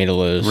Clearing me to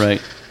lose.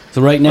 right.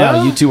 So right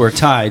now you two are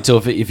tied. So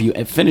if you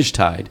finish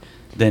tied,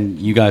 then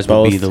you guys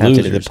will Both be the have to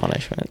do losers. the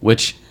punishment.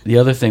 Which the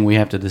other thing we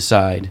have to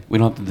decide. We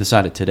don't have to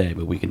decide it today,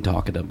 but we can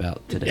talk about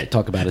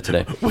it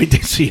today. Wait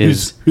to see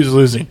Is- who's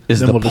losing. Is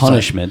Then the we'll decide.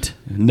 punishment?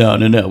 No.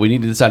 We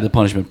need to decide the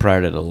punishment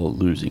prior to the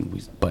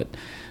losing.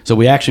 So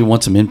we actually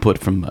want some input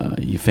from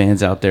you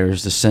fans out there,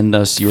 is to send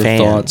us your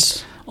Fans.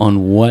 thoughts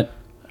on what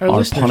Our our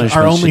listeners, punishment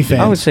our only should be.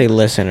 I would fans. say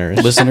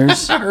listeners.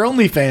 Listeners, Our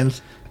only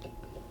fans.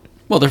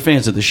 well, they're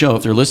fans of the show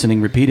if they're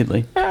listening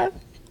repeatedly.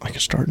 I can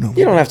start no.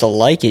 You don't have to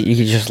like it. You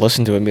can just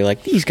listen to it and be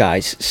like, these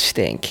guys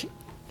stink.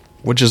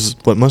 Which is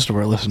what most of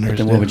our listeners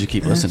Then do. why would you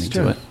keep listening it's to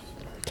true. it?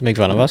 To make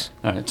fun of us?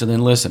 All right, so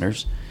then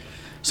listeners.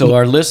 So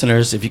our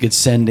listeners, if you could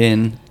send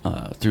in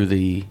through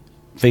the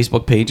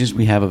Facebook pages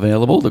we have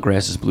available, the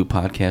Grass is Blue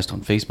podcast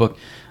on Facebook,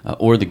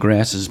 or the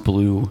Grass is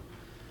Blue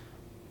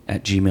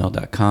at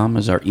gmail.com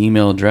is our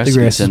email address. The You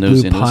can Grass is send Blue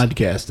those in.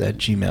 podcast at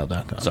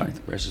gmail.com. Sorry, the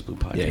Grass is Blue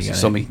podcast. Yeah, you gotta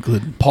Somebody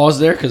include- pause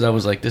there because I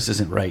was like, this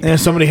isn't right. And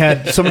somebody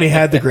had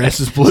the Grass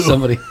is Blue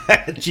Somebody-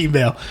 at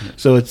Gmail.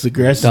 So it's the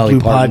Grass is Dolly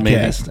Blue Parton, maybe.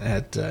 podcast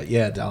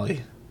at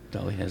Dolly.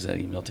 Dolly has that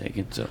email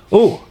taken. So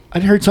Oh,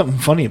 I'd heard something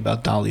funny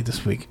about Dolly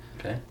this week.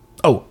 okay.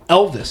 Oh,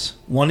 Elvis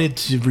wanted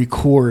to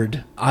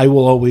record "I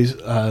Will Always."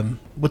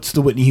 What's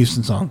the Whitney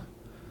Houston song?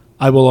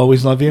 "I Will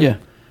Always Love You." Yeah.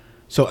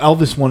 So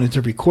Elvis wanted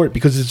to record it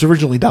because it's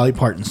originally Dolly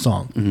Parton's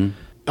song. Mm-hmm.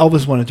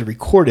 Elvis wanted to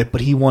record it, but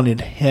he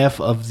wanted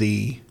half of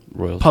the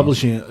Royalties.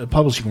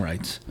 publishing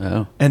rights.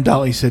 Oh. And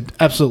Dolly said,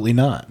 "Absolutely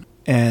not."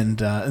 And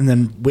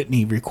then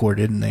Whitney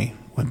recorded, and they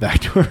went back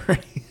to her.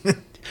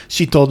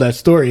 She told that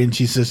story, and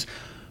she says,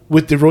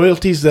 "With the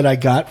royalties that I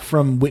got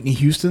from Whitney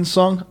Houston's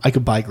song, I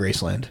could buy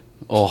Graceland."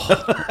 Oh,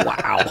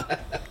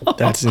 wow.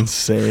 That's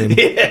insane.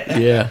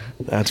 Yeah.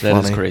 That's That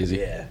is funny.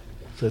 crazy.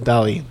 So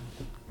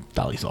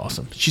Dolly's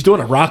awesome. She's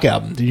doing a rock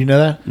album. Did you know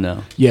that?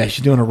 No. Yeah,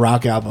 she's doing a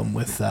rock album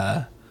with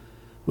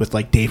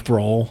like Dave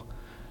Grohl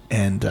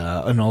and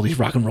all these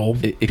rock and roll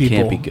It people.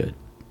 can't be good.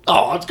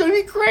 Oh, it's gonna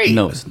be great.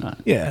 No, it's not.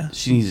 Yeah.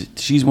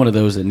 She's one of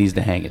those that needs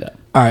to hang it up.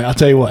 All right, I'll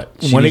tell you what.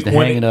 She needs to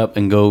hang it up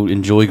and go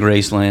enjoy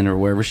Graceland or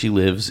wherever she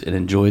lives and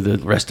enjoy the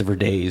rest of her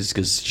days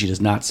because she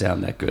does not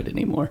sound that good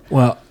anymore.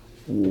 Well,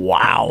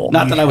 wow.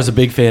 Not that I was a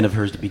big fan of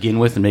hers to begin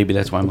with, and maybe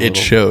that's why I'm a It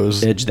little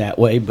shows. edged that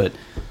way, but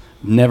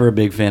never a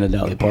big fan of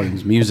Dolly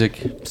Parton's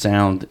music,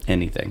 sound,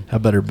 anything. How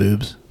about her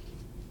boobs?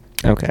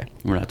 Okay.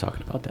 We're not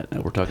talking about that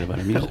now. We're talking about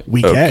her music.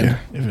 We Okay.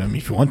 can,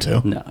 if you want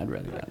to. No, I'd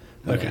rather not.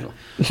 Okay.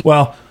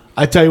 Well,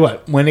 I tell you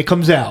what. When it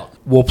comes out,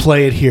 we'll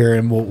play it here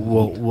and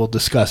we'll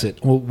discuss it.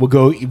 We'll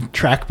go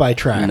track by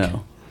track.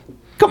 No.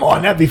 Come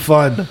on, that'd be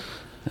fun.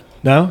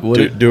 No.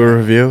 Do a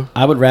review.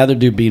 I would rather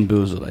do Bean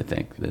Boozled, I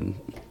think, than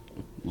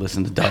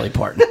listen to Dolly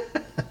Parton.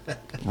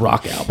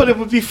 Rock album. But it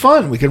would be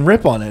fun. We can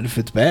rip on it if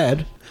it's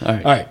bad. All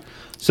right. All right.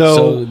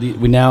 So So,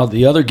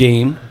 the other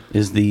game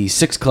is the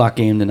 6 o'clock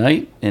game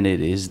tonight, and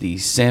it is the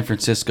San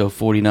Francisco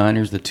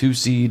 49ers, the 2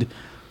 seed,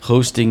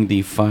 hosting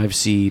the 5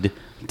 seed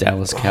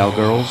Dallas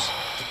Cowgirls.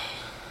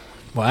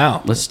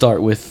 wow. Let's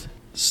start with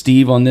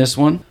Steve on this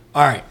one.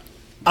 All right.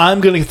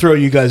 I'm going to throw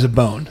you guys a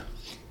bone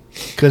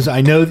because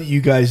I know that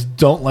you guys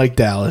don't like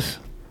Dallas,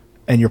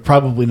 and you're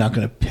probably not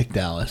going to pick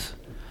Dallas.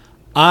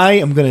 I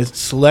am going to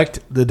select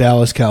the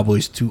Dallas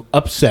Cowboys to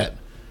upset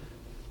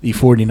the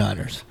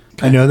 49ers.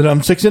 I know that I'm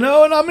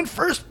 6-0 and I'm in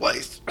first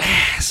place.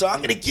 So I'm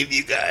going to give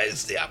you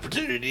guys the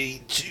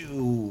opportunity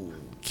to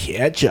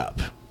catch up.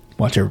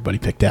 Watch everybody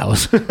pick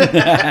Dallas.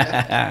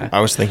 I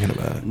was thinking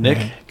about it. Nick?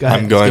 Go ahead.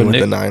 I'm going go, with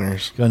Nick. the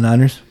Niners. Go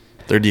Niners.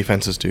 Their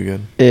defense is too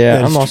good. Yeah,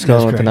 That is- I'm also that's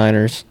going with the correct.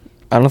 Niners.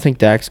 I don't think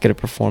Dak's going to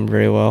perform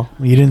very well.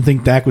 You didn't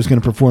think Dak was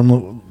going to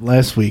perform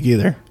last week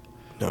either.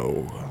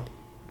 No.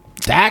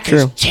 Dak True.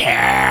 is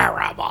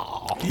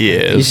terrible. He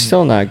is. He's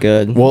still not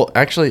good. Well,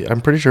 actually, I'm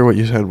pretty sure what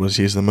you said was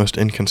he's the most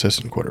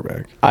inconsistent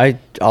quarterback.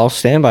 I'll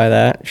stand by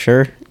that.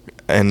 Sure.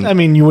 And I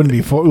mean, you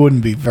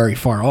wouldn't be very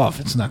far off.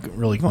 It's not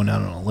really going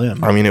out on a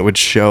limb. I mean, it would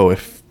show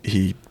if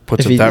he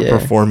puts If up he- that yeah.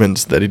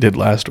 performance that he did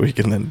last week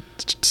and then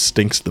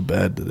stinks the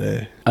bed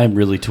today. I'm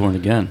really torn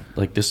again.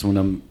 Like this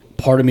one,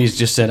 part of me has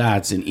just said,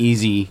 it's an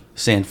easy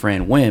San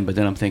Fran win, but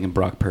then I'm thinking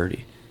Brock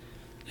Purdy.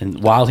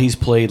 And while he's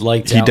played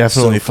lights He out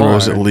definitely so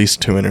throws far, at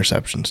least 2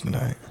 interceptions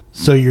tonight.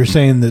 So you're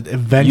saying that You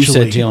eventually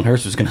said Jalen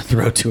Hurts was going to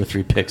throw 2 or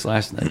 3 picks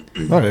last night.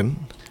 No, I didn't.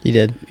 He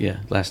did. Yeah,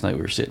 last night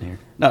we were sitting here,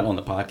 not on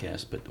the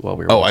podcast, but while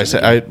we were. Oh, watching I the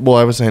said game.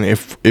 I was saying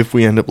if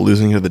we end up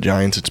losing to the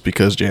Giants, it's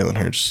because Jalen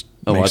Hurts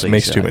Oh, I makes think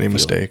makes you too said many I feel-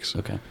 mistakes.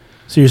 Okay.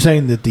 So you're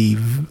saying that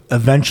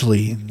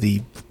eventually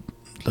the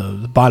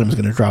bottom is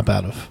going to drop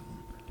out of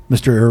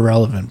Mr.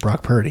 Irrelevant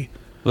Brock Purdy.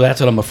 Well, that's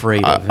what I'm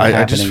afraid of.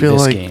 I just feel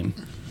this like- game.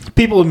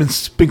 People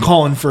have been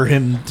calling for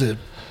him to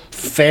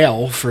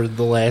fail for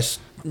the last,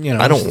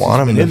 I don't since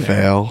want he's him been to in there.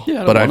 fail, Yeah, I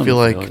don't but want I him feel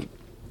to like fail.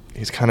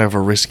 he's kind of a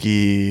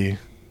risky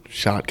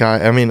shot guy.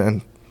 I mean,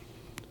 and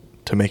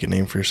to make a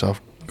name for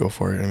yourself, go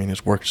for it. I mean,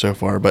 it's worked so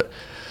far, but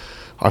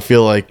I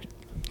feel like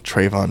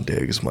Trayvon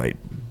Diggs might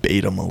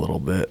bait him a little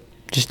bit.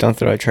 Just don't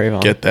throw at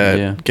Trayvon.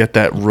 Get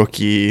that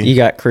rookie. You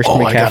got Christian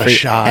I got a McCaffrey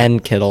shot.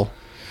 and Kittle.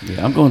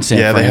 Yeah, I'm going San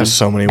Yeah, Fran. they have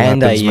so many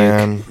And weapons, Ayuk.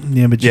 man.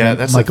 Yeah, but Yeah, yeah,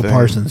 that's the Micah thing.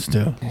 Parsons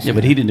too. Yeah,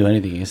 but he didn't do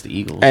anything against the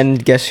Eagles.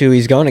 And guess who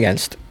he's going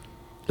against?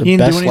 The He didn't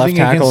best do left anything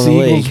tackle against in the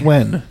the Eagles league.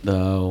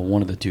 when.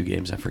 One of the two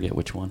games, I forget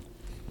which one.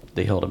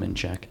 They held him in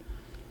check.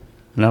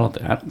 And I don't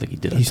think he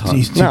did a ton.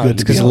 He's too No, good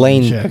it's to be because held in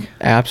Lane check.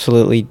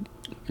 absolutely.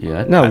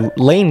 Yeah. No,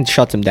 Lane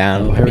shuts him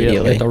down Oh, hurry up,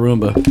 immediately, get the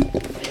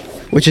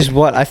Roomba. which is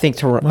what I think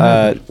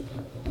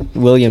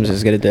Williams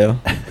is going to do.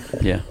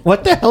 Yeah.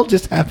 What the hell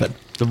just happened?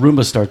 The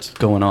Roomba starts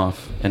going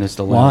off, and it's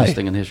the Why? loudest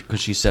thing in history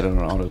because she set it on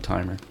an auto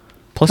timer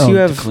Plus, Oh, you to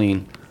have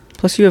clean.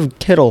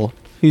 Kittle,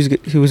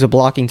 who's a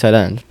blocking tight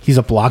end. He's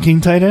a blocking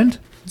tight end.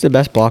 He's the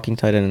best blocking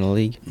tight end in the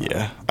league.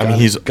 Yeah, I mean,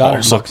 he's Goddard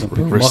also mucked some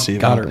people.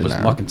 receiving. Goddard was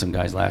No. mucking some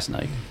guys last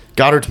night.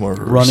 Goddard's more of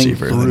a Running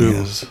receiver than he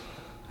through. is.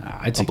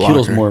 I'd say A blocker.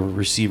 Kittle's more of a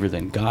receiver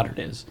than Goddard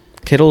is.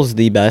 Kittle's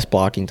the best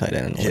blocking tight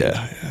end in the league.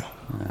 Yeah.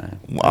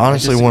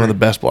 Honestly, one of the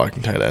best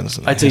blocking tight ends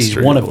in the I'd say he's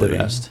history one of of the league.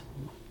 best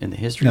in the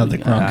history. Now of the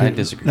that league. I Gronk,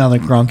 disagree. now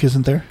that Gronk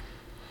isn't there,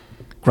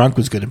 Gronk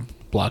was good at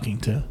blocking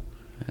too.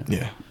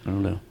 Yeah, I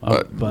don't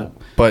know.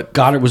 but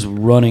Goddard was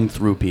running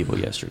through people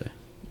yesterday.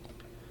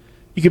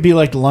 You could be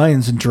like the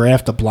Lions and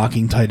draft a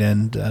blocking tight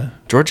end.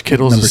 George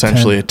Kittle's Number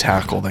essentially 10. a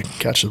tackle that can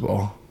catch the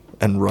ball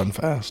and run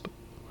fast.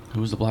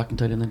 Who was the blocking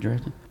tight end that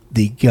drafted?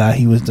 The guy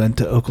he was done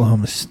to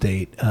Oklahoma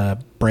State,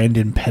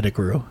 Brandon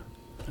Pettigrew,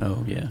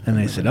 Oh yeah. and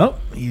they said, "Oh,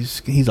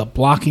 he's a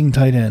blocking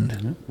tight end."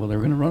 Yeah, well, they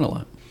were going to run a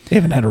lot. They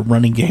haven't had a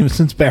running game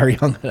since Barry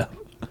hung it up.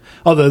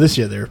 Although this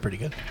year they were pretty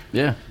good.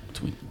 Yeah.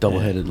 So we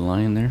double-headed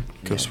lion there.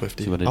 Go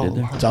Swifty. See what I did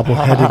there?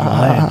 Double-headed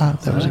lion.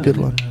 That was a good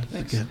one.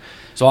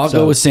 So I'll So-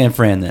 go with San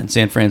Fran then.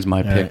 San Fran's my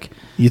All pick. right.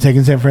 You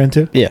taking San Fran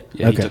too? Yeah.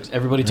 Yeah, Okay.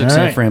 everybody took All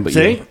San right. Fran, but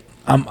see, you.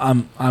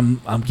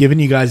 I'm giving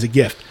you guys a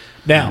gift.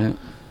 Now, Yeah.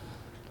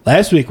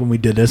 last week when we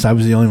did this, I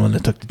was the only one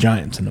that took the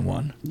Giants and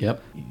won.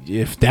 Yep.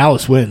 If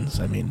Dallas wins,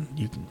 I mean,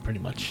 you can pretty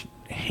much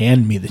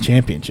hand me the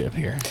championship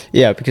here.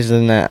 Yeah, because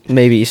then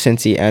maybe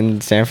Cincy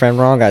and San Fran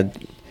wrong,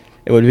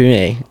 it would be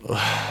me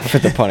for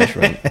the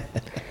punishment.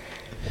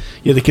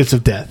 You're the kiss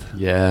of death.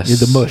 Yes. You're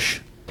the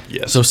mush.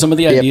 Yes. So some of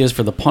the Yep. ideas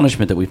for the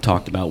punishment that we've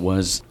talked about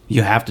was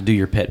you have to do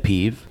your pet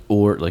peeve,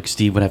 or like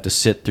Steve would have to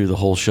sit through the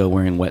whole show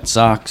wearing wet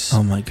socks.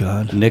 Oh my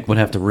God. Nick would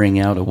have to wring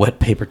out a wet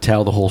paper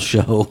towel the whole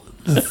show.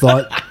 The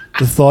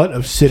thought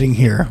of sitting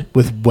here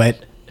with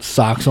wet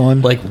socks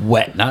on. Like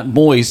wet, not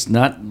moist,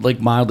 not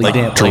like mildly Like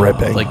damp,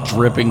 dripping. like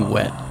dripping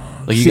wet.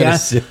 Like you See, gotta I-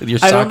 sit with your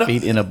I don't sock know-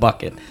 feet in a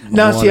bucket. of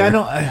No, see, I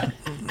water.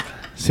 don't.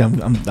 See,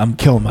 I'm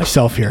killing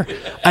myself here.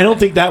 I don't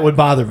think that would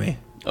bother me.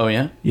 Oh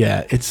yeah.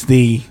 Yeah, it's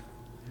the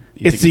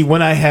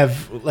when I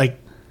have like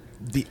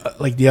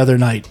the other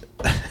night,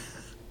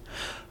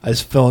 I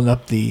was filling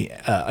up the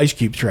ice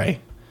cube tray,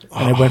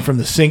 and I went from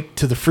the sink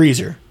to the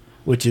freezer,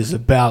 which is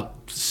about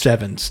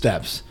 7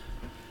 steps,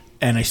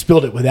 and I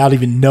spilled it without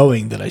even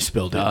knowing that I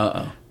spilled it.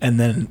 Uh-oh. And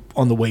then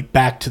on the way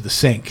back to the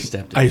sink,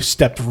 Stepped in I it.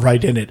 stepped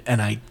right in it,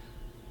 and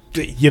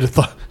you'd have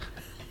thought.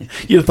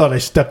 You'd have thought I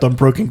stepped on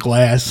broken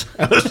glass.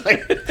 I was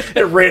like,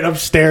 I ran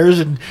upstairs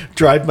and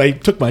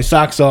took my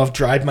socks off,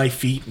 dried my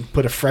feet, and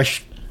put a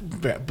fresh.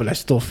 But I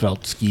still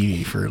felt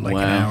skeevy for like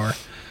an Wow. hour.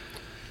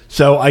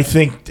 So I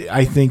think So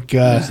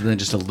then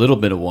just a little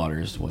bit of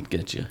water is what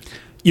gets you.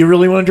 you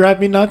really want to drive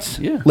me nuts.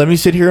 Yeah. Let me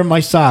sit here in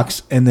my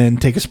socks and then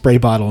take a spray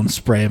bottle and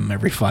spray them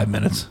every 5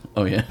 minutes.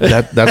 Oh yeah.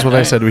 That's what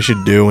I said we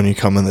should do when you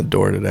come in the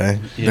door today.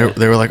 Yeah.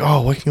 They were like,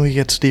 "Oh, what can we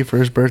get Steve for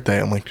his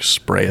birthday?" I'm like,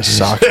 "Spray his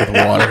socks with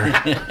water."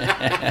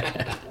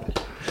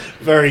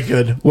 Very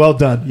good. Well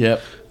done.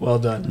 Yep. Well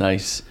done.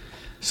 Nice.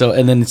 So,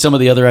 and then some of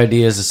the other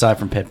ideas aside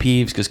from pet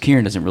peeves, because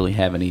Kieran doesn't really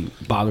have any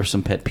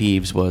bothersome pet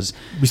peeves, was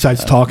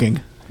Besides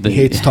talking, he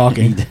hates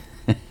talking.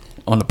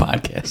 on the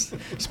podcast,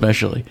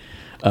 especially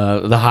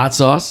the hot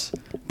sauce.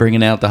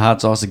 Bringing out the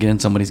hot sauce again.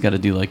 Somebody's got to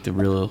do like the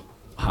real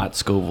hot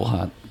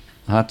Scoville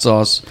hot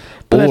sauce.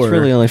 But that's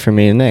really only for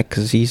me and Nick,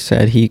 because he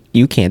said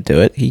you can't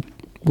do it. He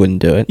wouldn't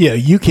do it. Yeah,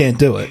 you can't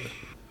do it.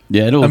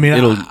 yeah. It'll I mean,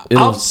 it'll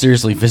I'll-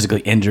 seriously physically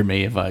injure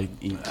me if I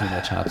eat too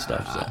much hot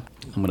stuff. So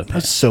I'm gonna That's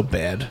pass. so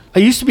bad. I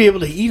used to be able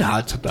to eat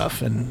hot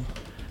stuff, and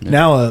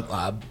now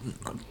a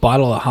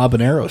bottle of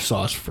habanero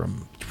sauce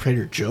from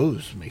Trader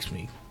Joe's makes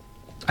me.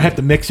 I have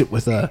to mix it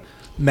with a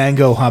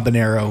mango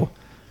habanero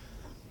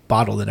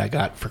bottle that I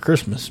got for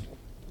Christmas,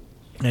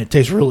 and it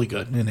tastes really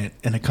good, and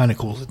it kind of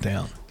cools it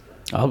down.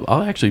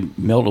 I'll actually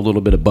melt a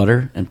little bit of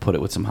butter and put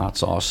it with some hot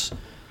sauce.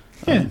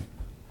 Yeah.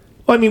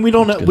 Well, I mean, we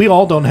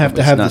all don't have to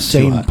It's have the not too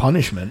same hot.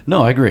 punishment.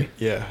 No, I agree.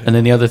 Yeah. And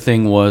then the other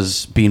thing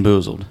was Bean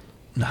Boozled.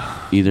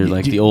 Either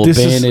like the Old This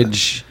is-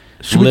 Vantage,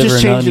 Should we liver just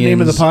and change the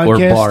name of the onions, or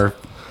podcast? bar.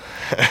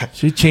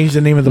 Should we change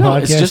the name of the No,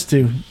 podcast it's just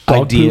to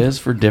Dog ideas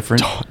for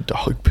different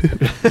Dog poop.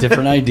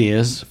 different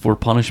ideas for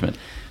punishment.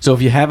 So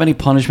if you have any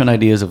punishment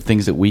ideas of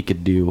things that we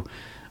could do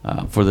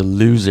for the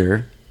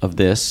loser of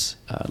this,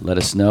 let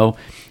us know.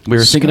 We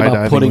were thinking about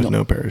Skydiving putting with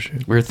no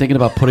parachute. we were thinking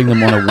about putting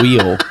them on a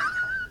wheel,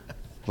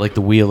 like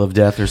the wheel of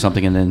death or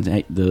something, and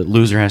then the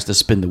loser has to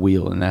spin the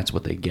wheel, and that's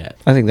what they get.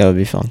 I think that would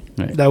be fun.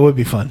 Right. Poop? That would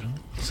be fun.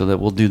 So that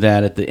we'll do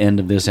that at the end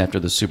of this after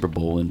the Super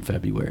Bowl in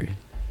February.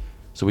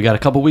 So we got a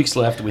couple weeks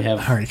left. We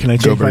have. All right, can I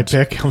change my Birds.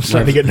 pick? I'm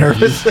starting to get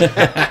nervous.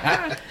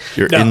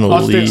 You're No, in the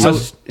I'll stick- lead.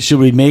 I'll- Should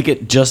we make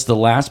it just the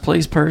last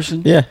place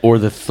person? Yeah. Or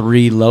the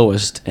 3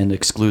 lowest and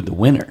exclude the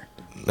winner?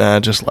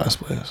 Nah, just last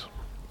place.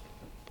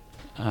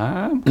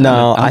 I'm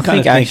No, I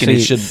kinda think thinking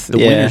actually, the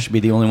yeah. winner should be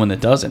the only one that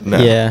doesn't. No,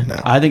 Yeah.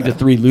 no, I think no. the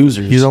 3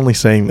 losers. He's only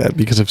saying that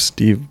because if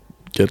Steve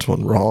gets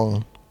one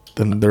wrong,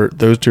 then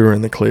those two are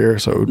in the clear,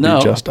 so it would no,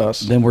 be just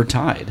us. Then we're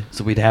tied.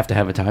 So we'd have to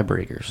have a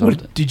tiebreaker or something.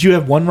 What, did you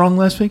have one wrong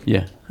last week?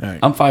 Yeah. All right.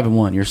 I'm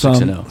 5-1. You're So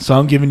 6-0.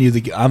 I'm giving you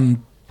the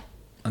I'm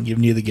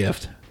giving you the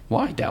gift.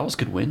 Why? Dallas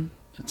could win.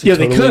 That's a Yeah,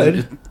 they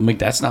could. I mean,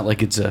 that's not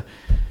like it's a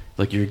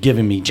like you're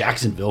giving me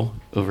Jacksonville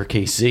over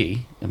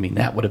KC. I mean,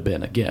 that would have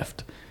been a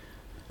gift.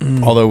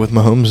 Although with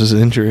Mahomes'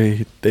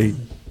 injury, they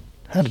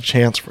had a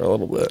chance for a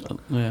little bit.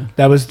 Yeah.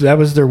 That was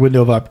their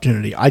window of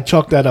opportunity. I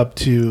chalked that up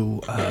to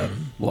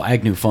Well,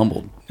 Agnew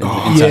fumbled.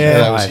 Oh, Inside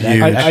yeah, the was five.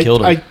 huge. That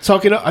killed him.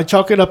 I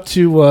chalk it up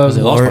to they lost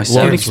by 7. Lawrence was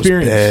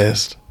inexperience.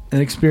 pissed.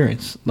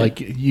 Inexperience. Like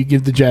you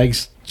give the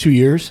Jags 2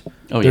 years,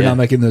 Oh, they're yeah. not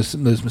making those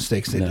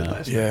mistakes they did No.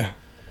 last year. Yeah.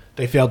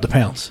 They failed to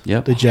pounce.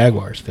 Yep. The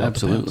Jaguars failed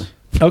Absolutely.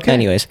 to pounce. Okay.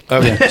 Anyways,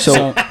 Okay.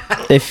 so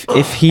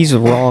if he's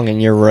wrong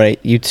and you're right,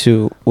 you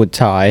two would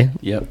tie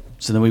Yep.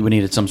 So then we would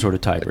need some sort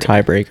of tiebreaker.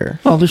 tiebreaker.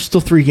 Well, there's still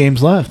 3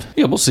 games left.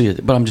 Yeah, we'll see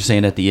it. But I'm just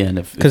saying at the end,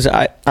 if Because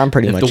I'm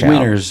pretty if much the out.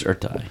 winners are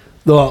tied.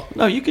 Well,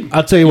 No, you could.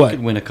 I'll tell you what,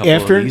 Could win a couple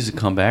after- of these and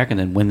come back and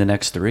then win the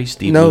next 3.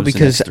 Steve No, lose the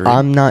because next 3.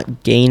 I'm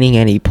not gaining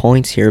any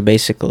points here,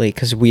 basically,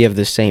 because we have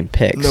the same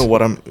picks. No,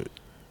 what I'm.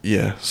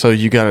 Yeah. So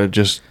you gotta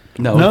just.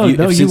 No, No, if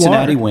you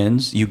Cincinnati are.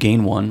 wins, you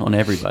gain 1 on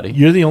everybody.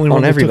 you're the only one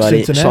on that took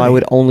everybody. Cincinnati. So I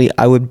would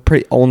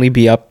only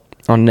be up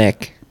on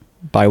Nick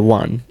by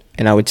 1,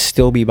 and I would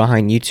still be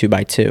behind you two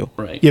by 2.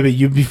 Right. Yeah, but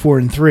you'd be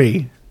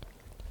 4-3.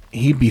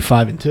 He'd be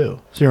 5-2.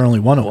 So you're only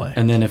 1 away.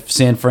 And then if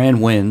San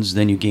Fran wins,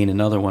 then you gain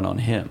another 1 on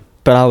him.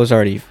 But I was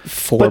already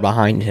 4 But-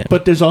 behind him.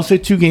 But there's also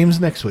 2 games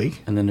next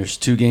week. And then there's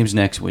 2 games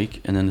next week,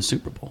 and then the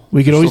Super Bowl.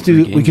 We could There's always still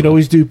do 3 we games could left.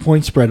 always do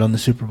point spread on the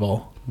Super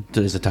Bowl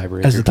as a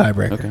tiebreaker. as a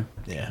tiebreaker. Okay.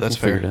 Yeah. That's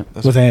We'll figure fair. it out.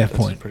 That's, With a half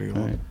that's point. Pretty All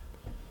good. right.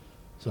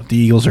 So if the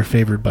Eagles are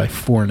favored by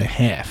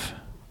 4.5,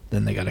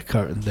 then they got to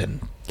cover.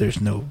 Then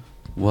there's no.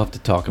 We'll have to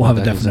talk We'll about have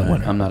a that. 'cause definite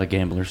winner. I'm not a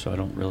gambler, so I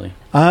don't really.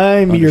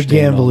 I'm your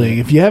Understand all gambling.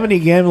 that. If you have any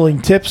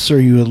gambling tips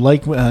or you would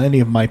like any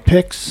of my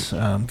picks,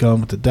 going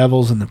with the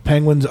Devils and the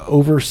Penguins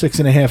over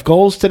 6.5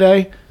 goals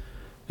today,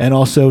 and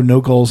also no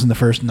goals in the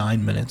first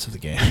 9 minutes of the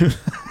game.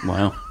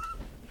 Wow.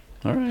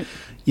 All right.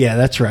 Yeah,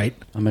 that's right.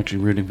 I'm actually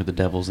rooting for the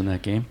Devils in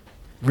that game.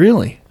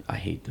 Really, I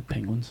hate the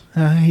Penguins.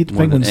 I hate the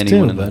More than Penguins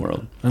anyone too. in the but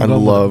world. I'm I going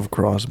with love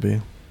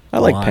Crosby. I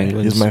like Why?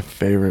 Penguins. He's my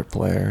favorite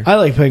player. I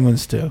like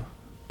Penguins too.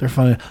 They're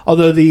fun.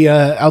 Although the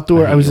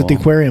outdoor, I I was hate at the you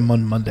all. aquarium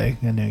on Monday.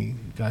 I know you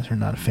guys are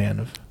not a fan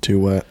of. Too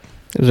wet.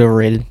 It was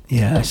overrated.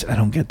 Yeah, I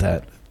don't get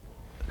that.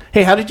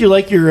 Hey, how did you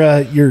like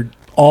your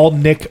all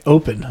Nick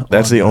Open?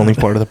 That's on- the only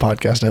part of the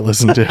podcast I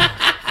listened to.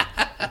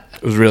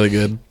 It was really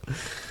good.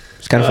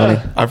 It's kind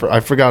of funny. I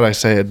forgot I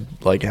said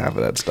like half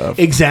of that stuff.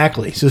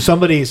 Exactly. So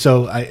somebody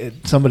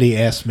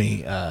asked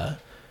me.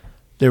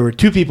 There were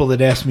 2 people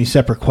that asked me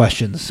separate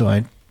questions, so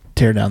I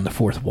tear down the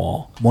 4th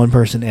wall. One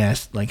person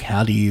asked, like,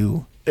 how do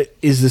you?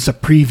 Is this a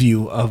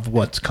preview of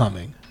what's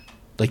coming,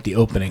 like the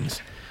openings?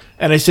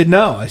 And I said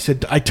no. I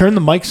said I turned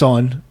the mics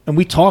on and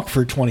we talked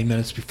for 20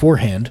 minutes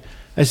beforehand.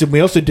 I said we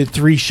also did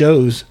 3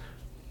 shows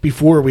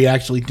before we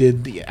actually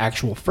did the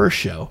actual first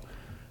show,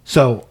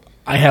 so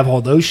I have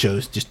all those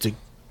shows just to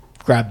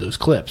grab those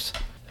clips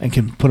and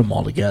can put them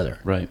all together.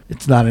 Right.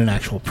 It's not an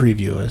actual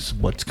preview as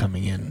what's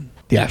coming in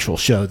the actual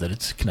show that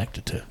it's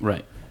connected to.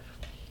 Right.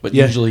 But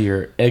Yeah. usually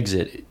your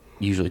exit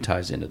usually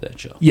ties into that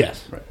show.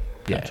 Yes. Right.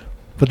 Yeah. Gotcha.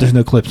 But there's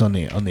no clips on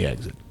the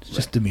exit. It's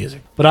just the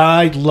music. But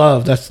I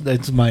love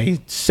that's my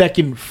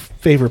second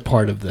favorite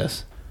part of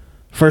this.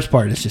 First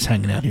part is just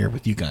hanging out here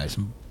with you guys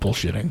and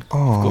bullshitting.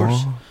 Of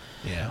course.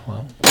 Yeah,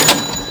 well.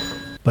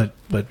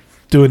 But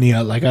doing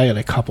the like I got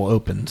a couple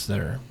opens that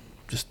are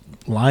just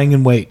lying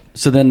in wait.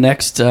 So then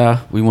next,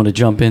 we want to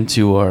jump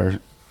into our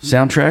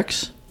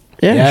soundtracks.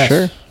 Yeah, Yes.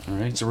 sure. All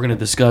right. So we're going to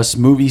discuss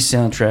movie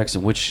soundtracks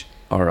and which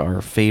are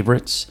our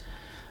favorites.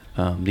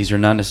 These are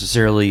not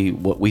necessarily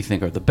what we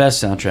think are the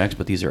best soundtracks,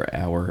 but these are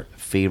our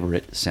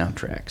favorite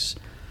soundtracks.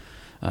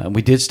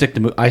 We did stick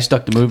to. I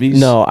stuck to movies.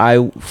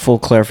 No, full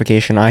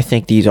clarification. I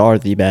think these are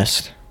the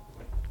best,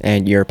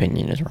 and your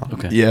opinion is wrong.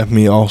 Okay. Yeah,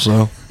 me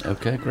also.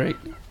 Okay. Great.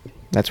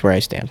 That's where I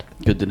stand.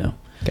 Good to know.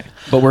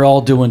 But we're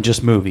all doing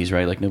just movies,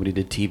 right? Like nobody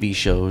did TV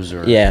shows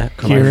or Yeah,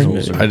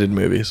 commercials. Kieran- Or, I did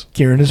movies.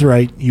 Kieran is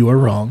right. You are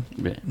wrong.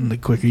 yeah, And the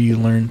quicker you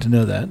learn to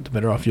know that, the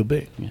better off you'll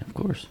be. yeah, of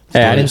course.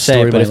 Hey, I didn't say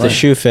Story it, but of if my the life.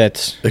 shoe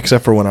fits,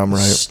 Except for when I'm right.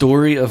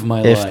 Story of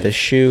my if life. the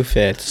shoe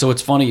fits. So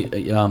it's funny,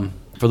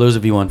 for those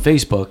of you on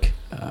Facebook,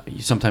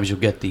 sometimes you'll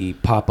get the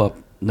pop-up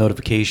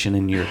notification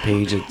in your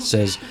page that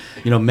says,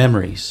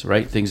 memories,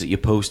 right? Things that you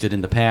posted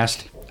in the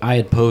past. I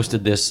had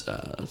posted this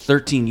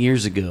 13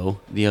 years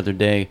ago the other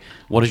day.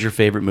 What is your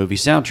favorite movie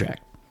soundtrack?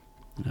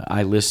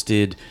 I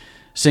listed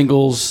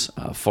singles,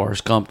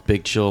 Forrest Gump,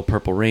 Big Chill,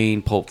 Purple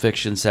Rain, Pulp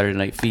Fiction, Saturday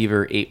Night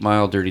Fever, 8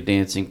 Mile, Dirty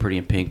Dancing, Pretty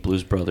in Pink,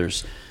 Blues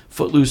Brothers,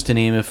 Footloose, to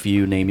name a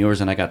few. Name yours,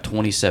 and I got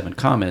 27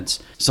 comments.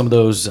 Some of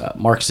those,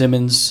 Mark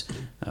Simmons,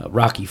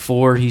 Rocky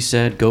IV, he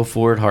said, Go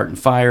For It, Heart and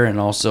Fire, and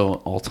also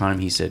all-time,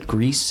 he said,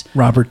 Grease.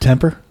 Robert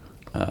Temper.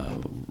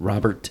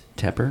 Robert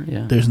Tepper,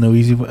 yeah. There's no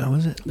easy way. What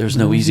was it? There's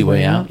no easy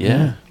way out.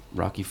 Yeah.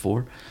 Rocky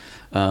IV.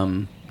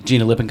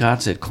 Gina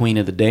Lippincott said Queen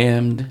of the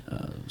Damned.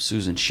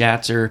 Susan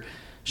Schatzer,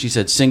 she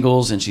said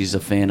Singles, and she's a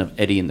fan of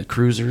Eddie and the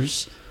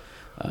Cruisers.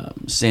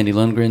 Sandy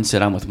Lundgren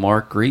said I'm with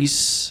Mark.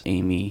 Grease.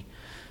 Amy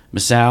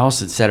Massow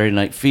said Saturday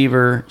Night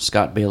Fever.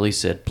 Scott Bailey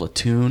said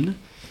Platoon.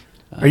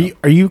 Are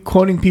you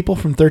quoting people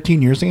from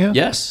 13 years ago?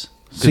 Yes.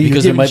 So you're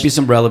because there giving might be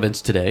some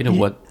relevance today to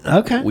what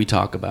okay. we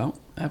talk about.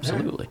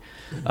 Absolutely.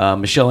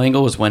 Michelle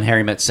Engel was When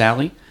Harry Met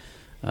Sally.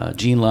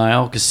 Gene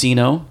Lyle,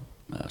 Casino.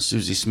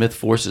 Susie Smith,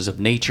 Forces of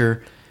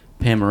Nature.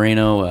 Pam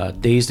Moreno,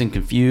 Dazed and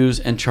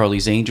Confused. And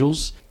Charlie's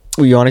Angels.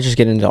 Ooh, you want to just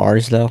get into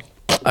ours, though?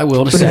 I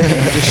will in a second.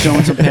 I'm just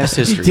showing some past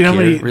history. Do you know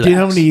how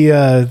Relax.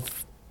 many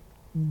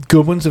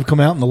good ones have come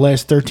out in the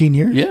last 13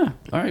 years? Yeah.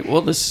 All right.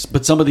 Well, but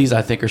some of these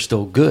I think are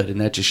still good, and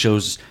that just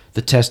shows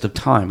the test of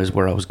time is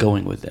where I was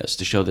going with this,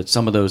 to show that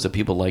some of those that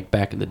people liked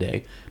back in the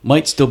day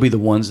might still be the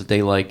ones that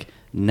they like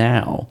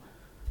now,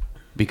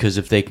 because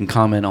if they can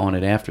comment on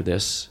it after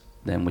this,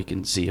 then we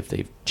can see if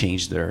they've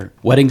changed their...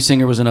 Wedding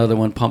Singer was another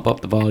one, Pump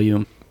Up the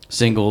Volume,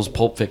 Singles,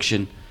 Pulp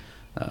Fiction,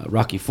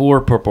 Rocky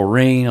IV, Purple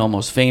Rain,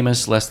 Almost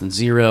Famous, Less Than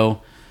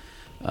Zero.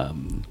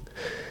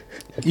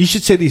 You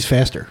should say these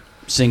faster.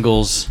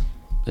 Singles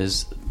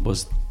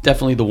was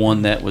definitely the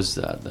one that was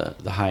the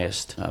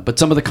highest. But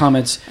some of the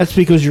comments... That's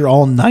because you're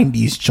all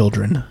 90s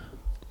children.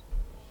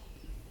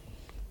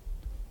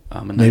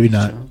 I'm a Maybe 90s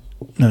not. child.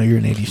 No, you're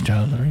an 80s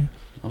child, are you?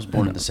 I was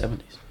born in the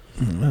 70s.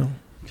 No.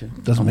 Okay.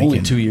 Doesn't I'm make only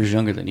any- 2 years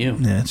younger than you.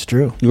 Yeah, it's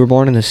true. You were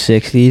born in the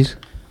 60s?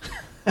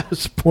 I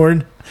was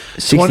born...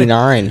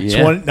 69.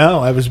 Yeah.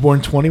 I was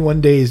born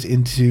 21 days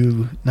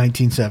into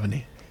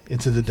 1970,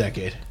 into the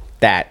decade.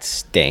 That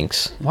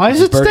stinks. Why does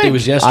His it birthday stink?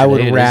 was yesterday. I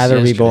would It is rather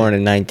be yesterday. born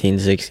in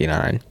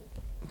 1969.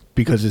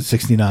 Because it's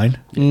 69.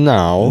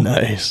 No.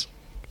 Nice.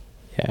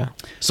 Yeah.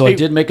 So I Hey-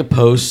 did make a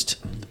post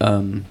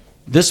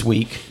this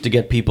week to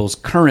get people's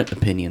current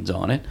opinions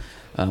on it.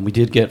 We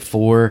did get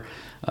 4.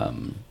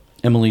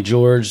 Emily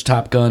George,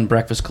 Top Gun,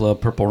 Breakfast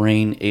Club, Purple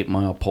Rain, 8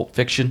 Mile, Pulp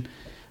Fiction.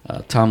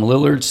 Tom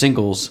Lillard,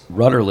 Singles,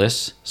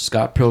 Rudderless,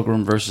 Scott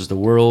Pilgrim versus the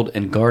World,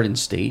 and Garden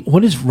State.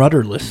 What is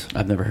rudderless?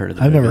 I've never heard of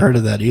that. I've never heard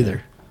of that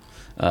either.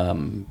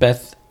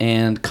 Beth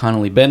and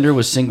Connolly Bender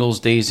was Singles,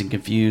 Dazed and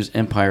Confused,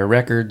 Empire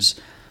Records.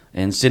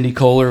 And Cindy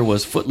Kohler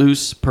was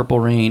Footloose, Purple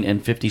Rain,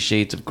 and 50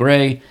 Shades of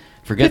Grey.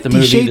 Forget the 50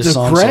 movie. Shades The of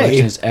song Grey?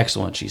 selection is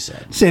excellent, she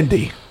said.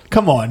 Cindy,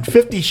 come on.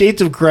 50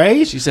 Shades of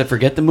Grey? She said,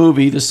 forget the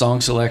movie. The song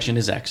selection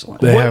is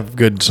excellent. They have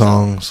good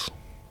songs.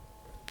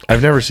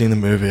 I've never seen the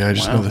movie. I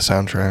just Wow. know the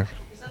soundtrack.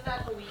 Isn't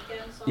that the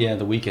weekend song? Yeah,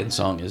 the Weekend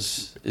song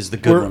is the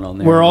good one on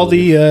there. Were I all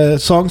believe. the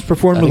songs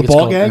performed I with think a it's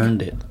ball called gag?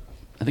 Earned It.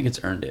 I think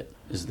it's Earned It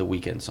is the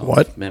Weekend song.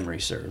 What? If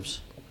memory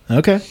serves.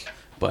 Okay.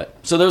 But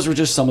so those were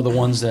just some of the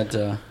ones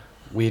that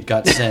we had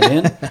got sent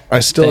in.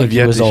 I still Thank have you,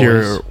 yet as to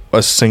hear always.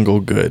 a single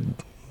good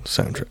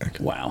soundtrack.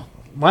 Wow.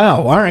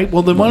 Wow. All right.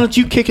 Well, then why don't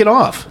you kick it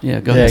off?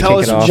 Yeah, go Yeah, ahead. Tell kick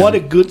us it off. what a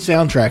good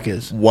soundtrack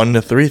is. 1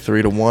 to 3,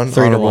 3 to 1. 3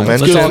 to honorable 1.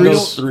 Let's mention. all Three go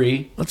to-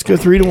 3. Let's go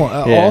 3 to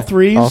 1. Yeah. All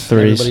threes? All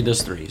threes. Everybody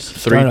does 3s.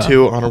 3 Start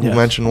 2, off. honorable Yes.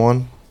 mention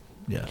 1.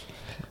 Yes.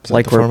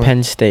 Like the we're format?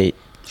 Penn State.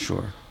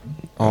 Sure.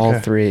 All Okay.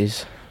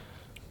 threes.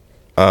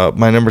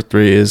 My number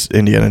 3 is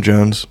Indiana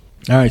Jones.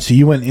 All right. So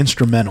you went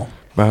instrumental.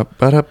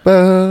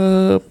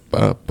 Ba-ba-da-ba,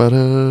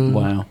 ba-ba-da.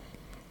 Wow.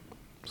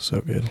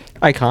 So good.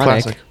 Iconic.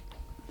 Classic.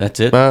 That's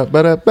it.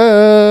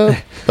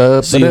 Ba-ba-da-ba,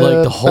 So you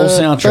like the whole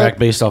ba-ba-da-ba, soundtrack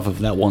based off of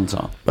that one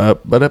song?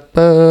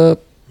 ba-ba-da-ba,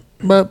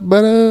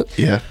 ba-ba-da.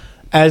 Yeah.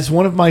 As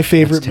one of my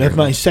favorite, terrible.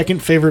 my second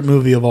favorite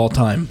movie of all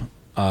time,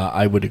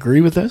 I would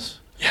agree with this.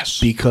 Yes.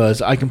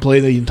 Because I can play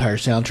the entire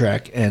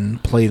soundtrack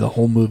and play the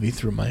whole movie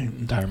through my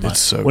entire mind. It's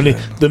so when good.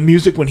 the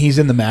music when he's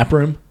in the map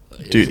room,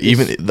 Dude,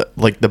 even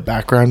the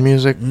background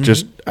music,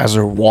 just as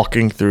they're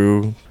walking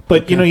through.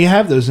 but you know you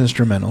have those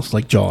instrumentals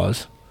like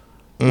Jaws,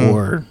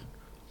 or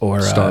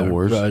Star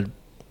Wars.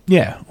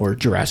 yeah, or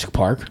Jurassic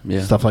Park,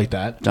 Yeah. stuff like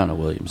that. Donna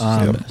Williams.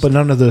 Is the best. But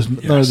none of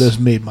Yes. those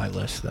made my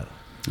list though.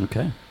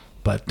 Okay.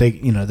 But they,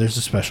 there's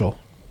a special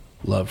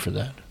love for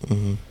that.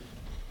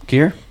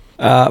 Kier?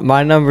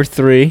 My number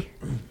 3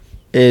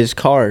 is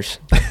Cars.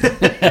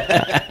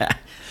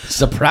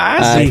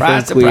 Surprise! I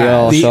Surprise! think we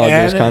all Surprise! saw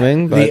this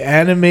coming, but the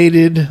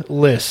animated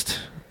list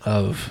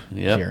of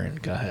Yep. Kieran.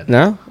 Go ahead.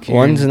 no, Kieran.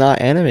 one's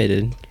not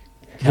animated.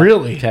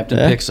 Really? Captain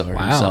Yeah. Pixar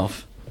Wow.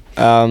 himself.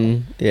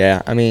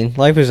 Yeah, I mean,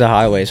 Life is a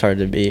Highway is hard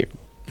to beat.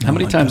 How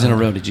many my times in a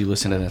God. row did you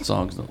listen to that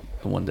song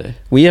the one day?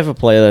 We have a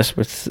playlist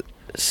with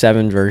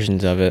 7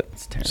 versions of it.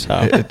 It's terrible.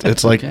 So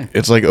It's like Okay.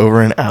 it's like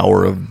over an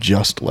hour of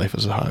just Life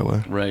is a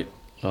Highway. Right.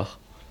 Oh.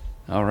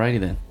 Alrighty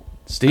then.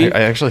 Steve?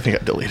 I actually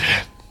think I deleted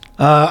it.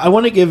 I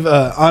want to give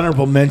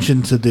honorable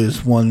mention to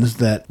those ones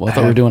that. Well, I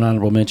thought we were doing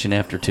honorable mention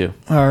after 2.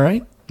 All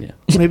right. Yeah.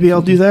 Maybe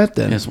I'll do that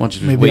then. Yes, why don't you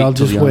just Maybe wait I'll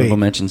until just the honorable wait.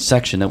 mention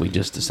section that we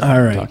just decided All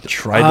to right. talk about.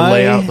 Try to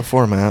lay I- out the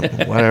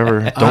format.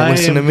 Whatever. Don't I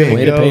listen to am me. gonna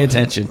Way to go- pay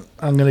attention.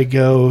 I'm going to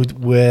go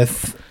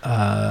with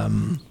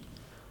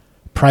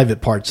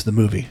Private Parts, the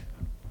movie,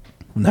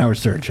 from the Howard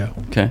Stern show.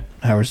 Okay.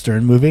 Howard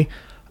Stern movie.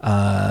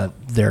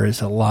 There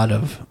is a lot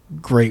of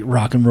great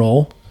rock and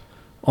roll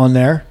on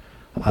there.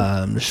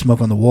 There's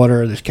Smoke on the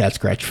Water. There's Cat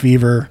Scratch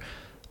Fever.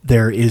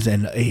 There is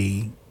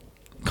a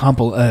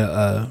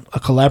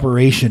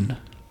collaboration.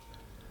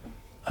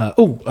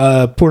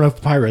 Porno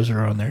Pyros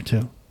are on there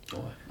too.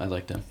 Oh, I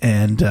like them.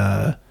 And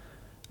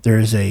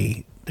there's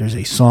a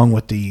song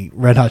with the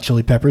Red Hot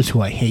Chili Peppers,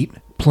 who I hate,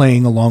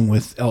 playing along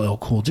with LL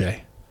Cool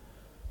J,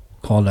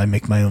 called "I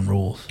Make My Own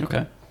Rules,"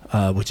 Okay.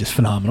 which is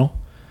phenomenal.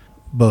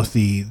 Both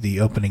the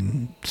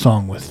opening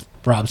song with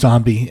Rob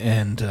Zombie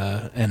and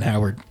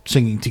Howard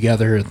singing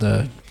together,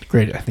 I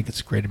think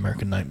it's Great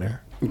American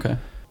Nightmare. Okay.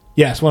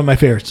 Yeah, it's one of my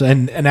favorites.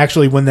 And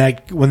actually, when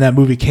that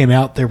movie came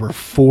out, there were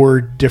 4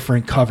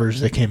 different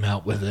covers that came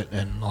out with it,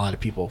 and a lot of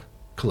people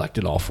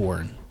collected all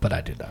 4, but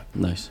I did not.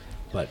 Nice.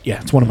 But yeah,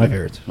 it's one of my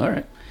favorites. All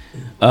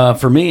right.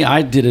 For me,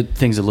 I did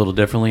things a little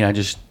differently. I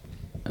just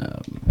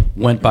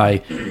went by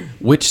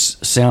which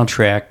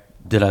soundtrack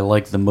did I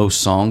like the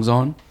most songs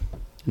on,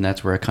 and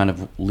that's where I kind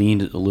of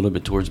leaned a little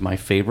bit towards my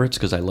favorites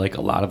because I like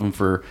a lot of them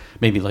for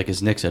maybe, like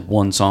as Nick said,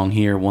 one song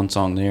here, one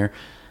song there.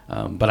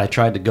 But I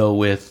tried to go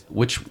with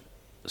which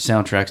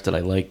soundtracks did I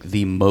like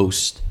the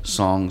most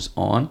songs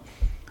on.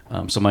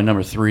 So my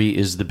number 3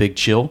 is The Big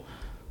Chill.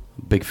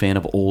 Big fan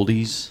of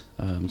oldies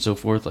and so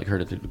forth. Like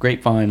heard it through the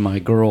grapevine, My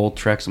Girl,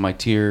 Tracks of My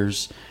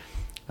Tears.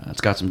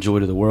 It's got some Joy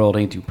to the World,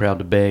 Ain't Too Proud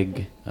to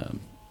Beg.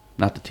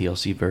 Not the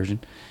TLC version.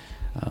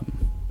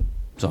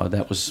 So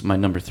that was my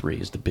number 3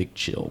 is The Big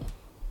Chill.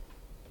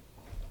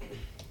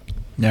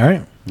 All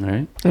right. All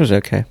right. it was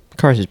okay.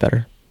 Cars is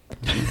better.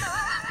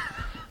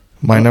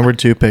 My number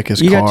 2 pick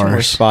is You got 2 more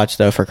Cars. spots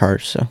though for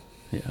Cars, so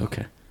Yeah,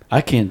 okay.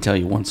 I can't tell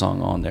you one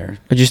song on there.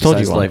 I just told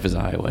you besides one. Life is a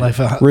Highway.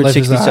 Route Life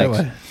is a 66.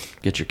 Highway.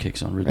 Get your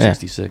kicks on Route Yeah.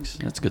 66.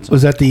 That's a good song.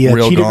 Was that the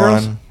Real Cheetah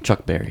Gone. Girls?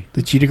 Chuck Berry.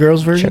 The Cheetah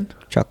Girls version?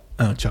 Chuck.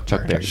 Oh, Chuck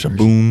Berry.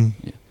 Shaboom.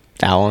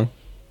 That one.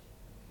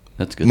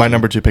 That's a good. My song.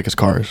 number 2 pick is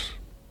Cars.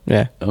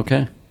 Yeah,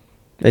 Okay.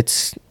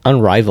 it's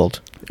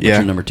unrivaled What's Yeah.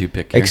 your number 2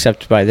 pick? Here?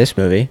 except by this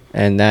movie,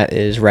 and that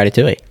is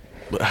Ratatouille.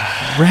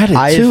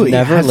 Ratatouille I've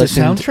never has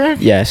listened. a soundtrack?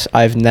 Yes,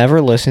 I've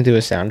never listened to a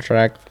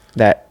soundtrack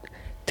that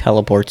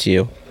teleports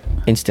you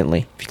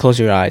instantly. If you close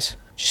your eyes,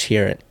 just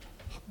hear it.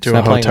 It's To a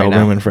not playing hotel right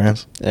room now. in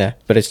France. Yeah,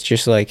 but it's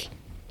just like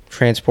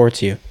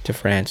transports you to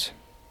France.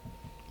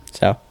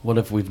 So, What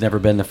if we've never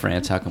been to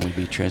France? How can we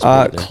be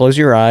transported there? close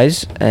your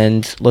eyes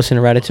and listen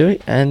to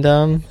Ratatouille,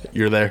 and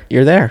You're there.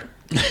 you're there.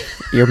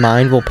 Your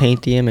mind will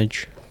paint the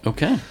image.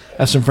 Okay.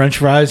 Have some French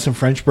fries, some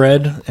French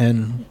bread,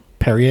 and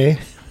Perrier.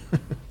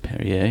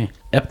 Perrier.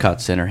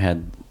 Epcot Center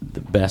had the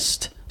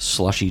best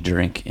slushy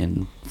drink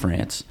in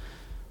France.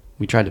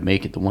 We tried to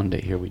make it the one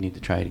day here. We need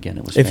to try it again.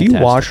 It was If fantastic.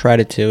 you watch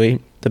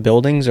Ratatouille, the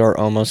buildings are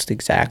almost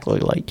exactly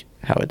like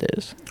how it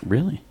is.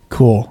 Really?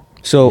 Cool.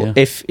 So Yeah.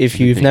 if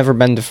Maybe. you've never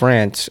been to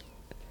France,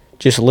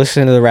 just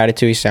listen to the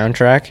Ratatouille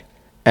soundtrack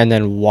and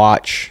then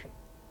watch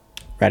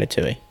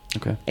Ratatouille,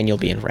 Okay. and you'll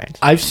be in France.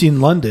 I've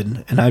seen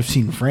London and I've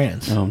seen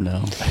France. Oh,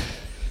 no.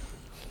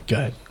 Go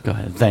ahead. Go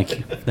ahead. Thank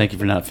you. Thank you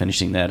for not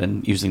finishing that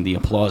and using the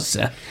applause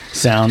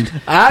sound.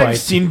 I've Right.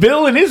 seen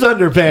Bill in his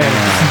underpants.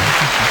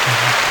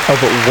 Oh,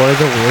 but we're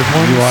the weird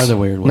ones. You are the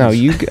weird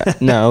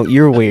ones. No,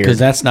 you're weird. Because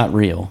that's not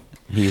real.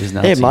 He is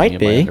not It seeing might me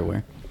in my be.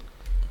 underwear.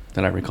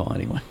 That I recall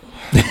anyway.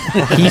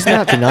 He's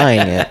not denying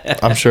it.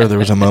 I'm sure there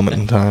was a moment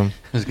in time.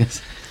 I was gonna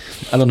say,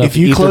 I don't know If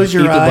you Ether- close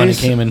your Ether Bunny eyes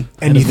came in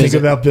and you think visit.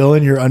 about Bill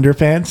in your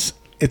underpants,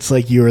 it's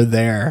like you're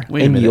there.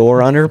 Wait a In minute.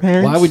 your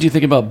underpants? Why would you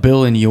think about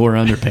Bill in your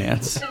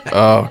underpants?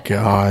 Oh,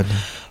 God.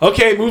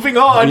 Okay, moving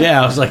on.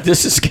 Yeah, I was like,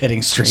 this is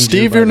getting strange.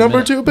 Steve, your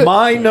number 2 pick?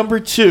 My number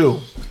 2,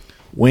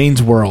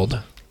 Wayne's World.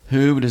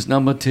 Who does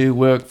number 2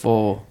 work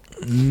for?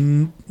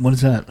 What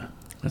is that?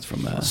 That's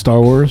from Star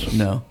Wars?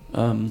 no.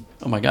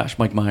 Oh my gosh,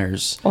 Mike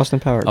Myers. Austin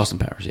Powers. Austin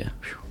Powers. Yeah,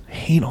 I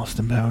hate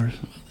Austin Powers.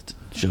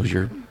 shows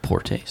your poor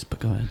taste. But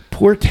go ahead.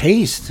 Poor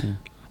taste.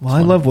 Well,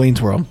 I love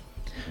Wayne's World.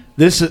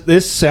 This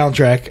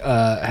soundtrack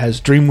has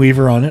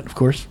Dreamweaver on it, of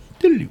course.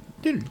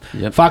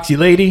 Yep. Foxy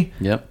Lady,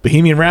 Yep.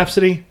 Bohemian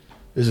Rhapsody.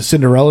 There's a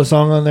Cinderella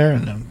song on there,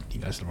 and you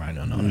guys probably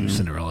don't know who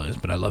Cinderella is,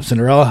 but I love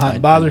Cinderella. Hot I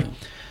and Bothered. do.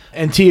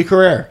 And Tia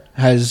Carrere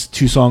has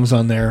 2 songs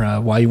on there.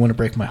 Why You Want to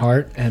Break My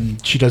Heart,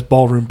 and she does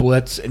Ballroom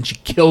Blitz, and she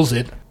kills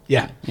it.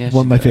 Yeah, Yeah, one of my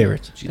she's all right.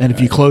 favorites. She's And if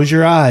all you right. close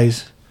your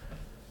eyes,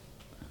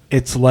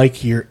 it's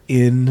like you're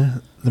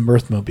in the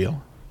Mirthmobile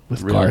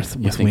with Really? Garth,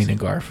 You with think Wayne so? and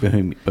Garth.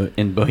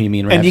 In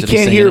Bohemian Rhapsody. And you can't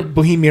singing hear it?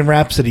 Bohemian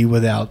Rhapsody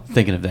without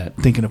Thinking of that.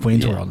 thinking of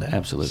Wayne's Yeah, World. Now.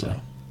 absolutely. So,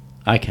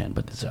 I can,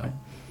 but that's all right.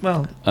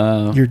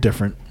 well, you're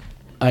different.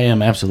 I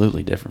am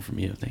absolutely different from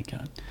you, thank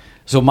God.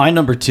 So my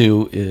number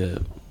 2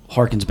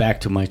 harkens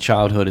back to my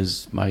childhood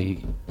as my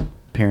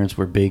parents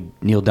were big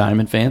Neil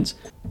Diamond fans.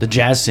 The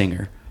Jazz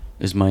Singer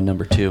is my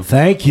number 2.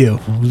 Thank you.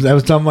 That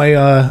was on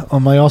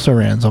my also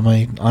rans on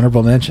my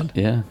honorable mention.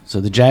 Yeah. So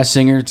The Jazz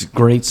Singer, it's a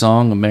great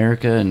song,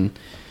 America and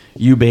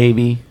You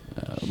Baby,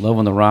 Love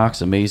on the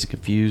Rocks, Amazed and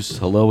Confused,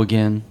 Hello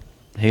Again.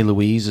 Hey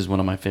Louise is one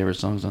of my favorite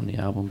songs on the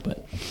album,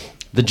 but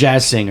The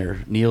Jazz Singer,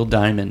 Neil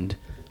Diamond,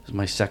 is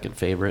my second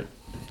favorite.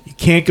 You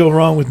can't go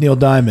wrong with Neil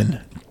Diamond.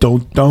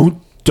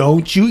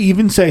 Don't you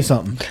even say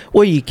something.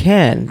 Well, you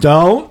can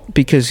Don't.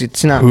 because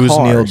it's not Who's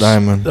Cars. Neil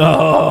Diamond?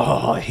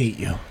 Oh, I hate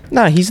you.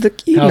 No, he's the.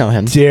 You How know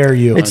him. dare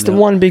you? It's the know.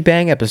 one Big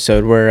Bang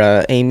episode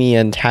where Amy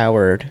and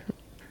Howard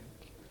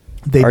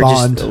They are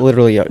bond. just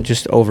literally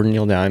just over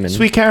Neil Diamond.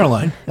 Sweet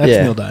Caroline. That's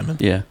Yeah. Neil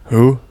Diamond. Yeah.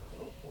 Who?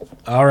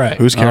 All right.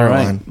 Who's All right.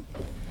 Caroline?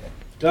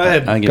 Go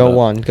ahead. I give Go up.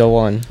 on, go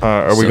on.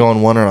 Are we So-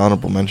 going one or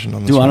honorable mention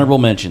on this? Do one? honorable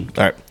mention.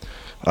 All right.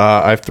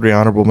 I have 3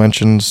 honorable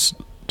mentions.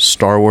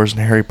 Star Wars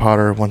and Harry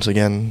Potter. Once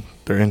again,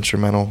 they're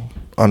instrumental,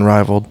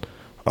 unrivaled.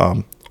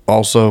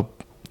 Also,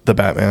 the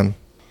Batman.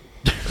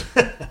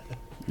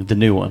 The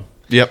new one.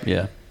 Yep.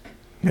 Yeah.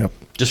 Yep.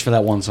 Just for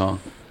that one song.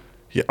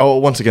 Yeah. Oh,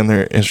 once again,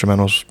 their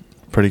instrumentals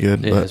pretty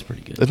good. Yeah, but it's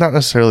pretty good. It's not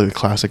necessarily the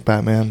classic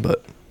Batman,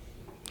 but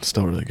it's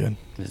still really good.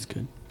 It's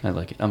good. I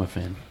like it. I'm a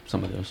fan.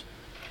 Some of those.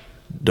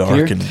 Dark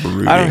Clear? and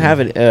brooding. I don't have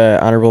an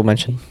honorable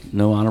mention.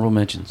 No honorable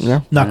mentions.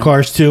 No. Not No?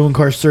 Cars 2 and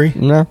Cars 3.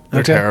 No.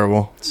 They're Okay.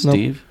 terrible.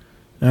 Steve.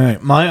 All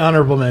right. My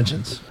honorable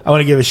mentions. I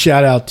want to give a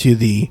shout out to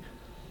the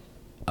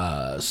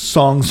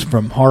songs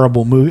from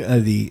horrible movie,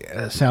 the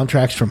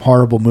soundtracks from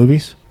horrible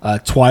movies.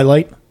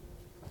 Twilight,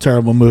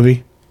 terrible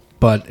movie,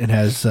 but it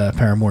has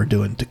Paramore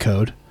doing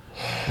Decode,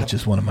 which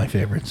is one of my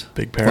favorites.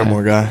 Big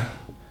Paramore guy.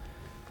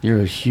 You're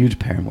a huge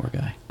Paramore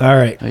guy. All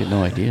right. I had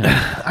no idea.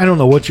 I don't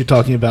know what you're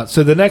talking about.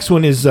 So the next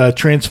one is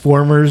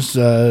Transformers,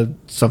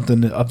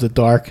 something of the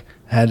dark.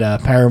 Had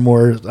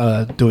Paramore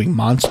doing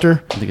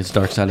Monster. I think it's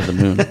Dark Side of the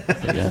Moon.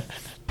 But yeah.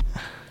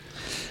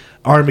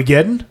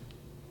 Armageddon.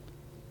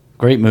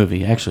 Great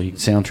movie. Actually,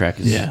 soundtrack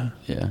is. Yeah.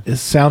 Yeah. His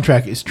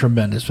soundtrack is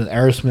tremendous with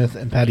Aerosmith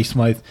and Patti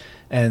Smythe.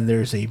 And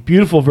there's a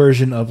beautiful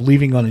version of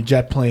Leaving on a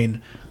Jet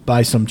Plane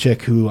by some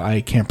chick who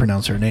I can't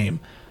pronounce her name,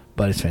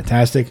 but it's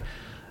fantastic.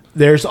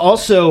 There's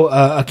also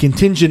a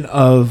contingent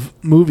of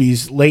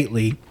movies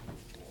lately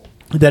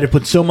that have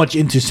put so much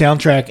into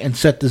soundtrack and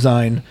set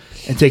design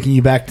and taking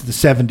you back to the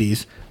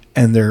 70s,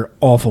 and they're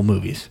awful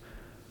movies.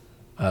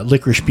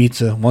 Licorice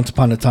Pizza, Once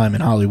Upon a Time in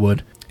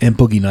Hollywood, and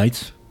Boogie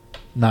Nights.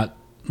 Not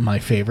my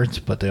favorites,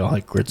 but they all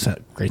have great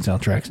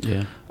soundtracks.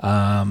 Yeah.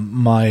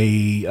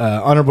 My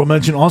honorable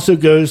mention also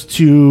goes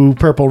to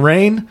Purple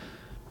Rain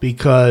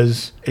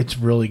because it's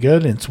really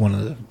good. It's one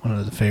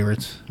of the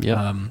favorites.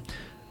 Yep.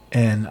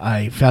 And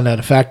I found out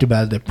a fact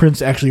about it that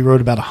Prince actually wrote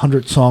about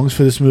 100 songs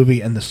for this movie,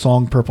 and the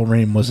song Purple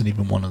Rain wasn't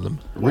even one of them.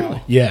 Really?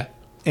 Yeah.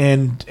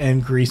 And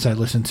Grease I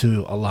listened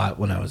to a lot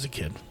when I was a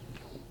kid.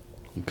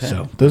 Okay.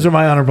 So those are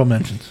my honorable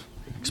mentions.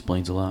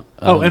 Explains a lot.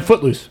 And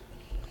Footloose.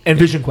 And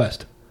Vision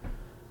Quest.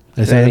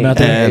 Did I say And, about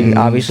that? and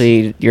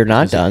obviously, you're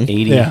not done. 80.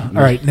 Yeah.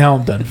 All right. Now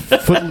I'm done.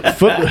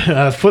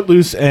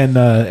 Footloose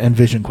and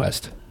Vision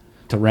Quest.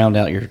 To round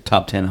out your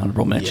top 10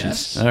 honorable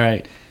mentions. Yes. All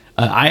right.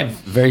 I have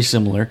very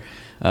similar.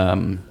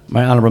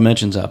 My honorable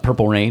mentions,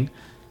 Purple Rain.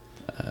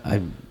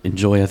 I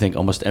enjoy, I think,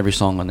 almost every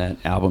song on that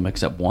album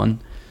except one.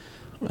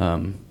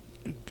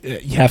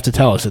 You have to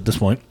tell us at this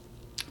point.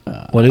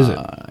 What is it?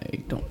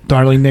 I don't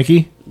Darling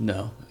Nikki?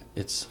 know.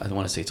 I don't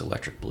want to say it's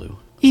Electric Blue.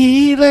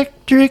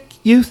 Electric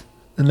Youth.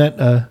 And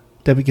that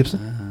Debbie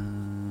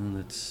Gibson?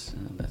 That's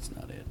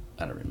not it.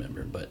 I don't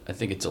remember, but I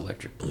think it's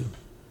Electric Blue.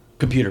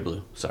 Computer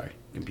Blue. Sorry.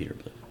 Computer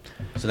Blue.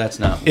 So that's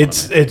not one of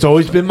it. It's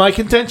always been my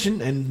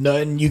contention,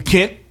 and you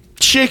can't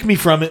shake me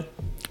from it.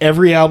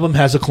 Every album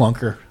has a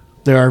clunker.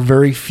 There are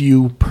very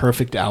few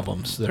perfect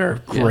albums that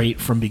are great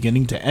from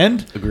beginning to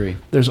end. Agree.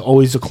 There's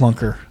always a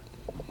clunker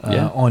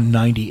Yeah. on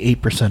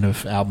 98%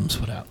 of albums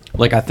put out.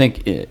 Like, I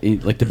think,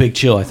 like The Big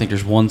Chill, I think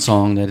there's one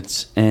song that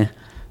it's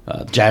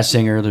Jazz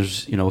Singer,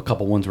 there's, a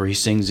couple ones where he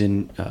sings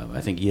in,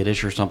 I think,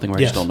 Yiddish or something where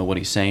I Yes. just don't know what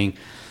he's saying.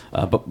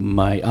 But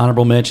my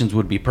honorable mentions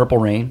would be Purple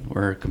Rain,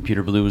 where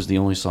Computer Blue is the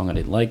only song I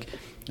didn't like.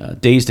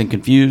 Dazed and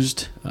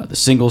Confused. The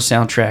single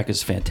soundtrack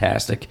is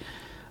fantastic.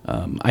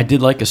 I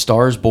did like A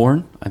Star Is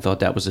Born. I thought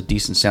that was a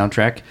decent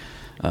soundtrack.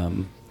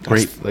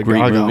 Great, the great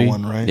Gaga movie.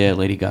 one, right? Yeah,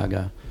 Lady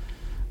Gaga.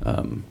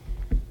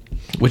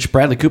 Which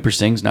Bradley Cooper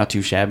sings, not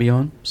too shabby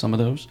on some of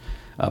those.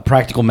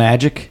 Practical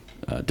Magic,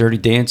 Dirty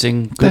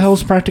Dancing. What the hell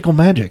is Practical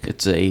Magic?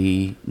 It's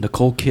a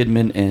Nicole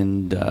Kidman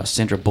and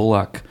Sandra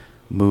Bullock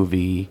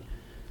movie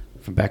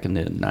from back in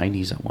the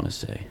 90s, I want to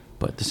say.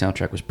 But the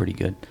soundtrack was pretty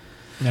good.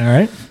 All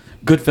right.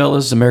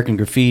 Goodfellas, American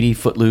Graffiti,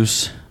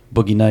 Footloose,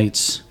 Boogie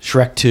Nights,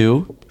 Shrek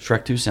 2.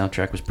 Shrek 2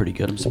 soundtrack was pretty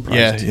good. I'm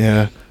surprised.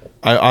 Yeah.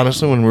 I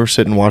honestly, when we were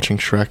sitting watching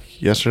Shrek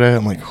yesterday,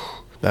 I'm like,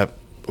 that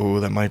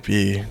might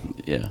be.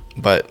 Yeah.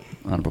 But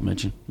Honorable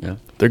mention. Yeah.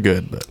 they're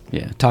good. But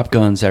Yeah. Top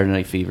Gun, Saturday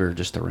Night Fever,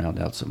 just to round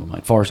out some of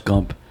mine. Forrest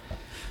Gump,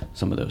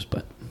 some of those.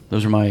 But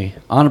those are my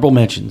honorable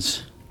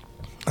mentions.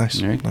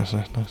 nice, All right.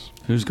 nice.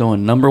 Who's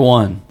going number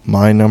one?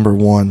 My number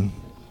one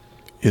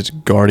is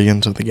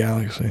Guardians of the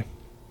Galaxy.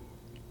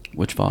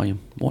 Which volume?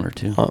 1 or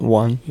 2?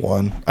 1.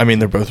 One. I mean,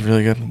 they're both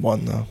really good.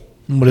 One though.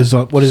 What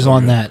is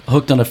on that?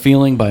 Hooked on a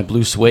Feeling by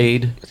Blue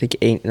Suede. I think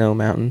Ain't No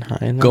Mountain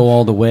High Enough. Go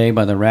All the Way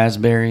by the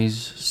Raspberries.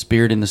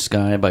 Spirit in the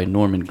Sky by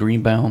Norman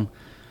Greenbaum.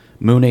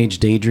 Moon Age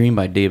Daydream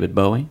by David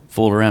Bowie.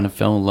 Fooled Around and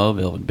Fell in Love,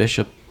 Elvin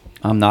Bishop.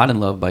 I'm Not in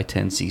Love by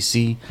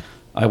 10cc.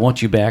 I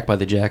Want You Back by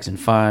the Jackson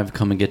 5.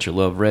 Come and Get Your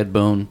Love,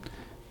 Redbone.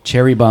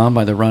 Cherry Bomb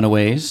by the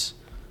Runaways.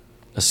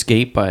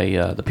 Escape by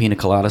the Pina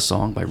Colada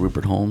Song by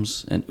Rupert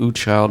Holmes. And Ooh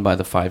Child by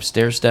the Five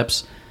Stair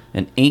Steps.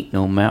 And Ain't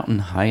No Mountain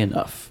High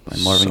Enough by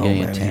Marvin So Gaye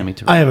and many. Tammy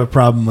Terrell. I have a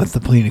problem with the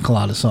Pina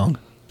Colada song.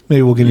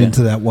 Maybe we'll get Yeah.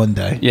 into that one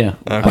day. Yeah,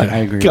 Okay. I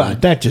agree.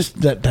 God, with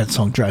that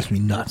song drives me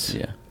nuts. that.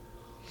 Yeah.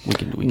 We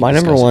can My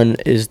number discuss it. 1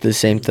 is the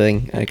same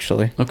thing,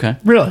 actually. Okay.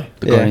 Really?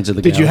 The Yeah. Guardians of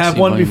the Did you Galaxy have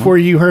one Volume before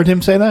you heard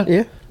him say that?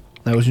 Yeah.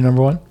 That was your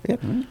number one? Yep.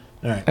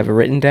 All right. I have it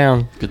written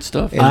down Good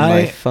stuff. in I-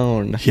 my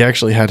phone. He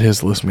actually had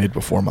his list made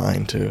before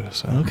mine too.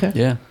 So Okay.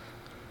 Yeah.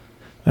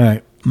 All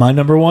right. My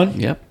number one?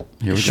 Yep.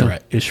 Here we Shrek.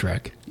 go. Is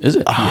Shrek. Is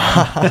it?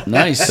 Yeah.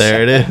 Nice.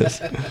 there it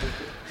is.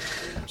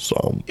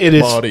 It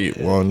is- Somebody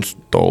once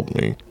told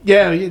me.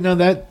 Yeah,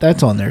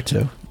 that's on there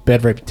too.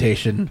 Bad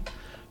Reputation,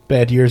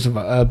 Best Years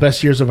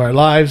of Our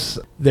Lives.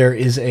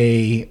 There's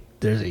a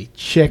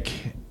chick,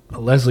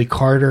 Leslie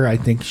Carter. I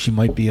think she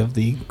might be of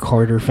the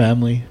Carter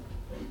family.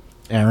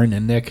 Aaron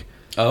and Nick.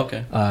 Oh,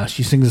 okay.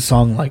 She sings a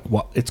song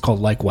it's called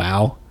Like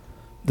Wow,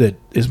 that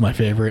is my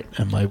favorite,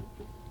 and I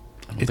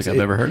don't think I've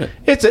ever heard it.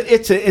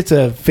 it's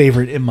a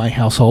favorite in my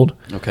household.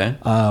 Okay.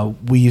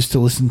 We used to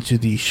listen to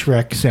the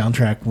Shrek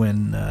soundtrack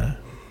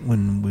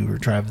when we were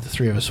driving. The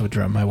three of us would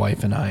drive. My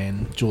wife and I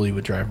and Julie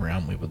would drive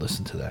around. We would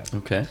listen to that,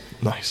 Okay.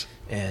 Nice.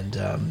 and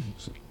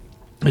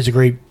there's a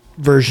great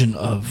version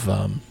of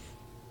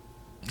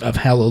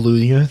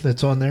Hallelujah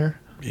that's on there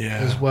Yeah.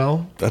 as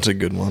well. That's a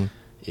good one.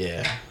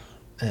 Yeah,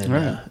 and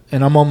Right.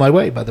 and I'm on my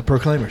way by the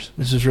Proclaimers.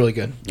 This is really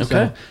good. Okay.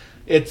 So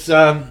it's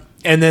and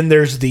then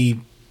there's the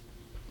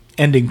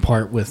ending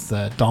part with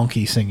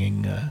Donkey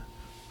singing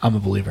 "I'm a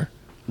Believer."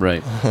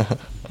 Right.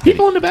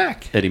 People in the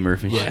back. Eddie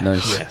Murphy.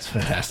 Nice. Yeah, it's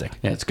fantastic.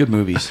 Yeah, it's good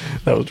movies.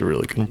 That was a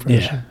really good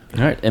impression. Yeah.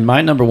 All right. And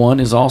my number one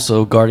is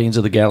also Guardians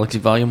of the Galaxy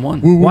Volume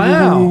 1.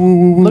 Wow.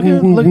 Look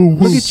at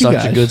you Such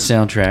guys. a good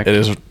soundtrack. It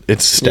is.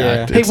 It's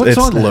stacked. Yeah. Hey, It's, what's it's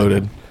on that?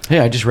 loaded. Hey,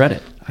 I just read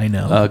it. I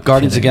know.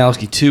 Guardians of the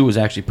Galaxy 2 was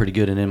actually pretty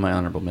good and in my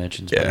honorable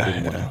mentions. But I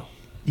didn't Yeah. wanna-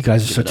 You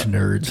guys are Give it such up.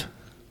 nerds.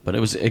 But it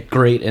was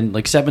great. And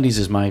like 70s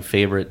is my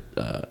favorite,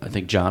 I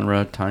think,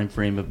 genre, time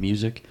frame of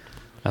music.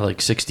 I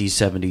like 60s,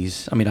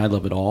 70s. I mean, I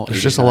love it all. There's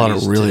 80s, just a lot of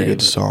 90s really today, good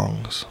but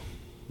songs.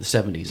 The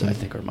 70s, I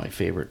think, are my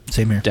favorite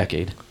Same here.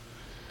 decade.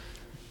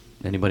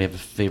 Anybody have a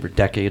favorite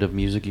decade of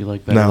music you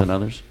like better No. than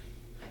others?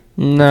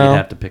 If you No.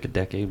 have to pick a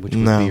decade, which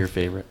would No. be your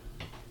favorite?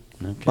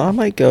 Okay. Well, I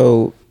might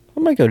go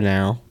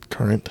now.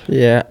 Current.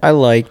 Yeah, I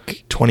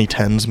like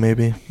 2010s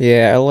maybe.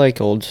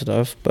 old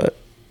stuff, but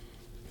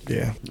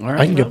Yeah. All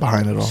right, I can get well,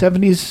 behind it all.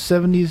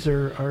 70s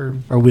are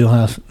our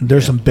wheelhouse.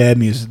 There's some bad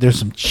music. There's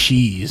some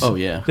cheese. Oh,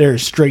 yeah.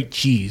 There's straight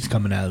cheese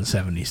coming out of the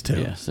 70s too.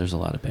 Yes, there's a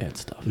lot of bad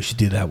stuff. We should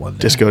do that one day.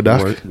 Disco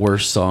Duck.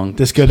 Worst song.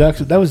 Disco Ducks.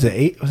 That was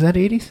was that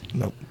 80s?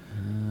 Nope.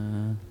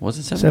 Was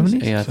it 70s?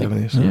 70s? Yeah, I think.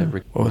 70s. Yeah,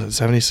 Rick- What was it?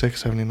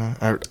 76, 79?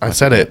 I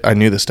said it. I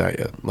knew the stat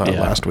Yeah.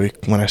 last week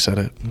when I said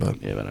it.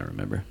 But yeah, but I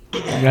remember. You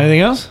got anything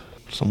else?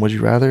 some would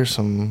you rather?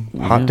 Some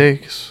Yeah. hot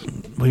takes?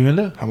 What are you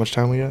gonna do? How much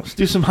time we got? Let's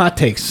do some hot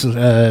takes. All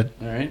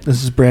right.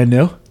 This is brand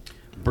new.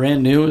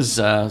 Brand new is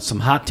some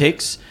hot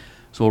takes.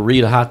 So we'll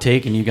read a hot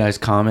take and you guys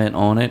comment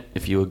on it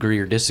if you agree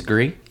or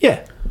disagree.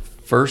 Yeah.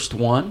 First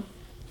one.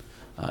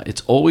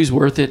 It's always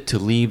worth it to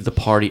leave the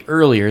party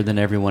earlier than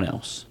everyone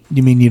else.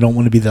 You mean you don't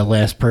want to be the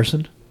last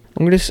person?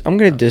 I'm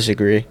gonna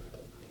disagree.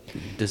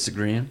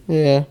 Disagreeing?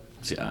 Yeah.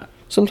 See,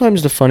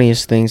 Sometimes the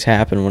funniest things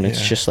happen when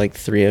it's Yeah. just like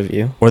 3 of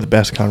you. Or the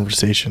best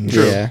conversations?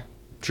 Yeah.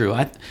 true.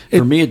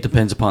 For me, it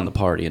depends upon the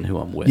party and who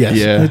I'm with. Yes.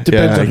 Yeah, It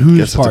depends yeah, on I whose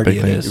guess that's a party big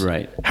it thing. is.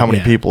 Right. How many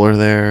Yeah. people are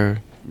there?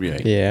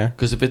 Right. Yeah.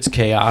 Because if it's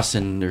chaos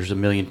and there's a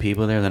million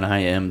people there, then I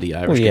am the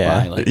Irish Well,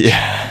 yeah. goodbye. Like,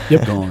 Yeah.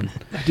 Yep. gone.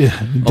 Did All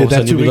of a that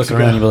sudden 2 you'll be weeks looking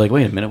around and ago. you'll be like,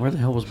 wait a minute, where the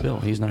hell was Bill?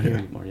 He's not here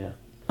anymore. Yeah.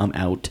 I'm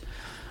out.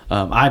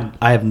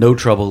 I have no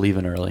trouble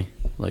leaving early.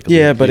 Like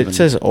Yeah, but it leaving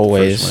says the first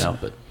always. one out,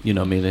 but you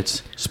know, I mean,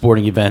 it's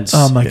sporting events.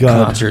 Oh my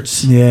God.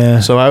 Concerts. Yeah.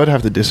 So I would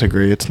have to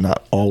disagree. It's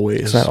not always.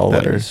 It's not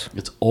better. always.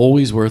 It's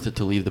always worth it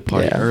to leave the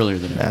party Yeah. earlier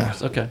than Nah.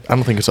 else. Okay. I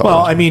don't think it's always.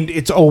 Well, I mean,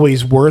 it's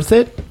always worth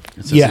it.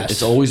 It says Yes.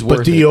 it's always worth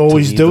But do it you to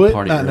always leave do the it?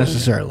 party Not earlier.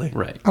 necessarily.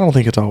 Right. I don't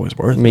think it's always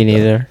worth Me it. though.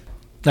 neither.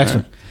 Next All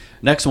right.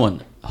 Next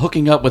one.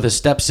 Hooking up with a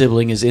step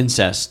sibling is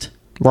incest.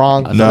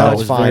 Wrong. I thought No, that it's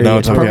was fine. no,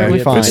 it's it's okay.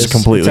 perfectly fine. It's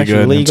completely actually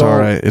good. Legal. It's all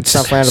right. It's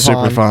not frowned super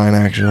upon. fine,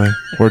 actually.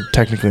 We're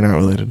technically not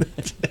related.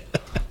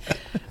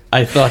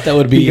 I thought that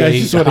would be You guys a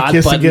just want to hot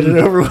kiss and get it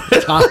button over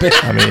with. topic.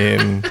 I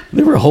mean,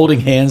 They were holding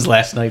hands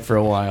last night for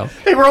a while.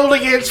 They were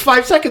holding hands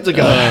 5 seconds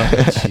ago.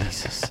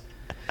 Jesus.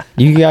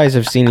 You guys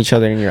have seen each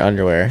other in your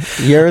underwear.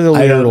 You're the I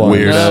weird don't- one.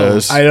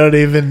 weirdos. I don't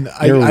even.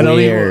 I You're don't even.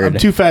 weird. I'm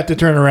too fat to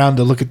turn around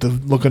to look at the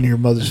look on your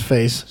mother's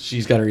face.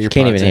 She's got her ear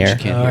can't even pods in. hear.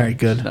 She can't All hear. right,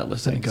 good. She's not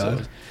listening. Thank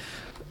God. So.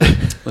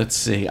 Let's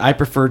see. I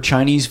prefer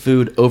Chinese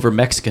food over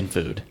Mexican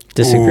food.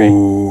 Disagree.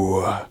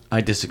 ooh.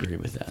 I disagree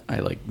with that. I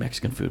like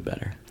Mexican food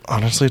better.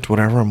 Honestly, it's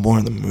whatever I'm more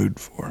in the mood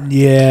for.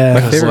 Yeah. My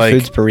Because, favorite like-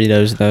 food's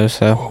burritos, though.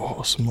 So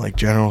Oh, some like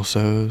General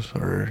Tso's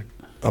or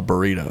a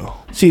burrito.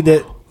 See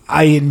that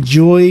I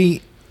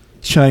enjoy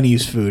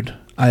Chinese food.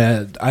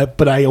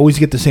 But I always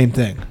get the same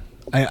thing.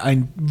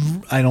 I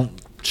don't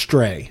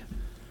stray.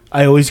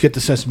 I always get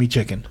the sesame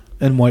chicken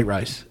and white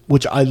rice,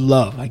 which I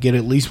love. I get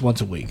at least once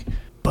a week.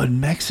 But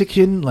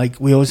Mexican, like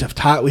we always have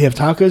we have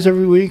tacos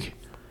every week,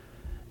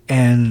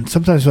 and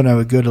sometimes when I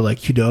would go to like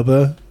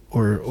Qdoba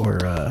or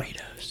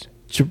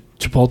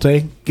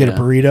Chipotle, get a Yeah.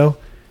 burrito,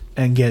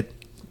 and get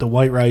the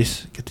white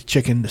rice, get the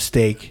chicken, the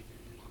steak,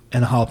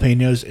 and the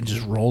jalapenos, and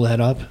just roll that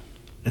up,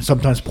 and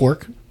sometimes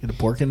pork. Get the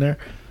pork in there.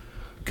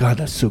 God,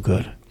 that's so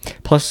good.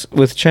 plus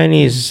with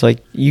Chinese, it's like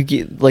you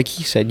get, like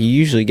he said, you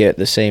usually get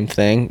the same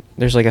thing.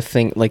 There's like a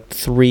thing, like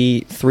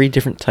three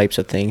different types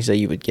of things that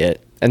you would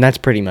get, and that's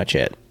pretty much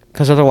it.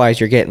 Because otherwise,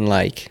 you're getting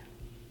like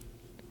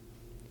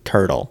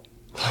turtle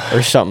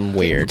or something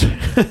weird.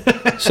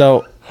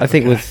 So I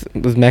think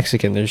with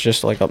Mexican, there's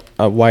just like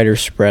a wider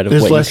spread of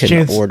There's what less you can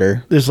chance.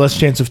 order There's less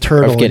chance of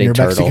turtle of in getting your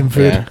turtle. Mexican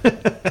food.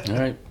 Yeah.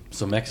 All right.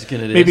 So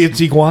Mexican it is. Maybe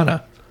it's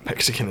iguana.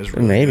 Mexican is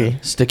really Maybe.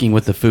 good. Sticking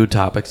with the food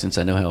topic, since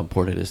I know how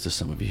important it is to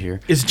some of you here.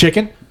 Is it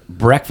chicken?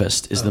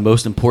 Breakfast is the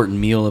most important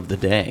meal of the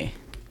day.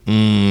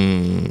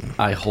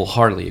 I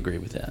wholeheartedly agree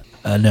with that.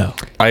 No.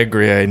 I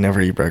agree. I never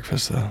eat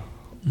breakfast though.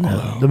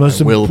 No. The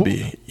most I will impo-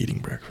 be eating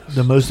breakfast.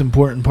 The most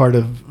important part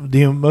of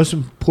the most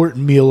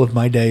important meal of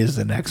my day is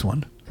the next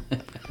one.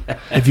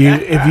 if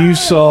you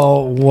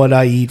saw what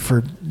I eat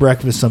for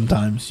breakfast,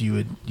 sometimes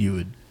you'd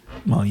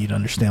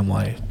understand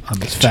why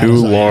I'm as fat Two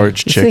as I am.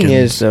 large The chickens. thing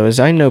is, though, is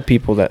I know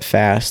people that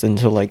fast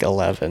until like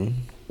 11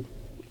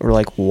 or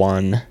like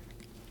 1.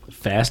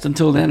 Fast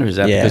until then, or is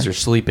that Yeah. because they're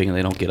sleeping and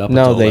they don't get up?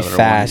 No, until they 11 or 1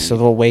 fast, to so eat?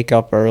 they'll wake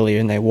up early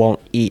and they won't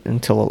eat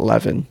until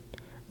 11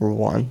 or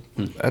 1.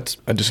 That's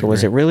I So disagree.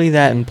 is it really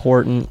that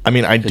important? I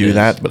mean, I do is.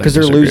 that, but Because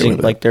I they're disagree losing, with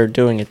it. like they're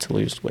doing it to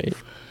lose weight.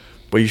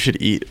 But you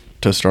should eat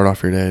to start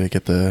off your day to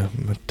get the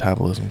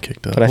metabolism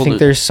kicked up. But I Well, think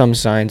the- there's some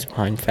signs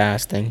behind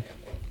fasting.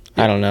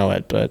 I don't know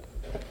it, but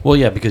Well,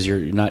 yeah, because you're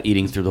not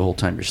eating through the whole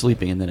time you're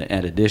sleeping, and then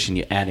in addition,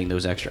 you're adding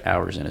those extra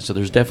hours in it. So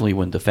there's definitely,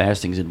 when the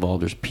fasting's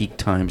involved, there's peak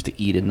times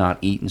to eat and not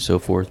eat and so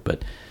forth.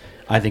 But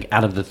I think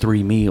out of the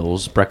 3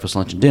 meals, breakfast,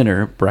 lunch, and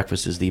dinner,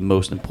 breakfast is the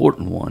most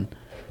important one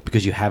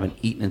because you haven't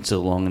eaten in so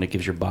long, and it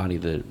gives your body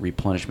the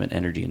replenishment,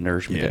 energy, and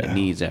nourishment that it Yeah.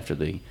 needs after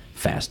the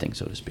fasting,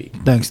 so to speak.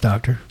 Thanks,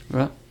 doctor.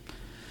 Well,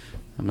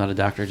 I'm not a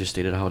doctor. I just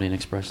stayed at Holiday Inn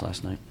Express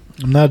last night.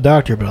 I'm not a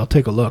doctor, but I'll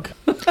take a look.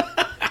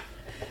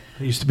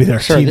 I used to be our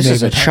sir, team this name.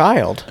 is a at-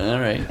 child. All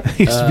right.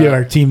 Used to be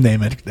our team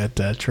name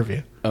at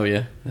trivia. Oh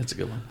yeah, that's a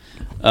good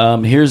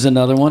one. Here's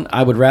another one.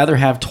 I would rather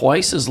have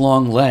twice as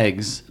long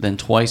legs than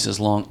twice as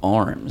long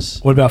arms.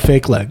 What about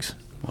fake legs?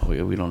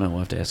 Well, we don't know. We'll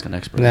have to ask an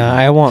expert. No,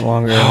 I want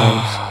longer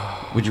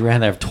arms. Would you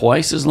rather have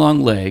twice as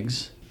long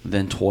legs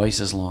than twice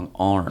as long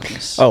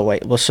arms? Oh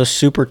wait, well, so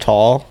super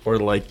tall. or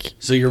like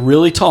So you're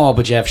really tall,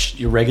 but you have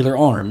your regular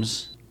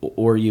arms,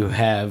 or you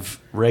have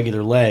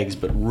regular legs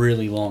but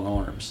really long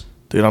arms.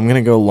 Dude, I'm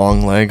gonna go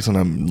long legs, and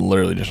I'm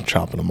literally just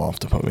chopping them off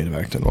to put me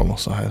back to normal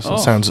size. Oh. It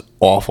sounds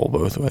awful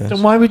both ways.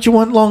 Then why would you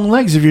want long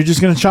legs if you're just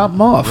going to chop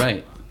them off?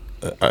 Right.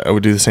 I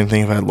would do the same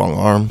thing if I had long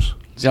arms.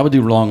 See, I would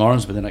do long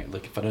arms, but then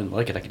if I didn't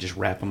like it, I could just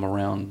wrap them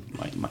around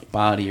my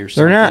body or They're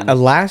something. not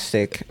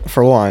elastic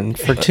for one.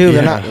 For two,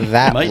 they're not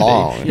that Might be.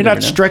 long. You You're never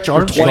not know. Stretch Or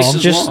Armstrong. twice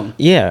as Just long.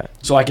 yeah.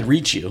 So I could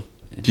reach you.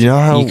 Do you know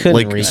how You couldn't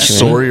like reach me.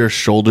 sore your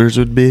shoulders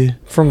would be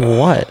From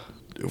what?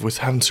 with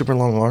having super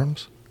long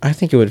arms? I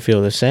think it would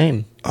feel the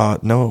same.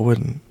 No, it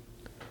wouldn't.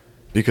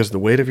 Because the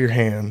weight of your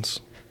hands.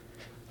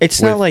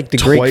 It's not with like the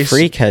Greek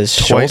Freak has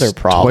shoulder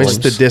problems. Twice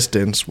the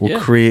distance will Yeah.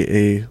 create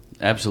a.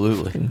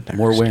 Absolutely.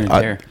 More wear and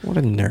tear. What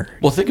a nerd.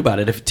 Well, think about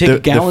it. If you take The, a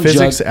gallon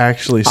physics jug,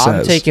 actually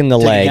I'm says. taking the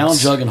take a gallon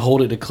legs. jug and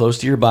hold it close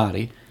to your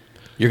body,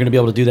 you're going to be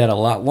able to do that a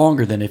lot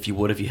longer than if you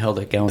would if you held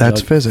that gallon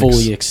That's jug physics.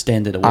 fully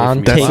extended away I'm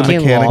from your That's the body.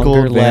 taking mechanical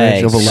longer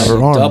advantage of a legs.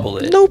 lever arm. Double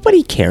it.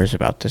 Nobody cares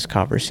about this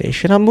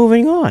conversation. I'm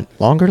moving on.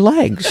 Longer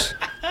legs.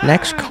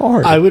 Next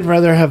card. I would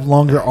rather have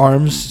longer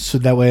arms so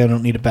that way I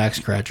don't need a back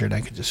scratcher and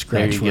I could just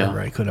scratch There you go. wherever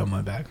I could on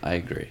my back. I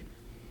agree.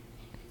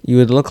 You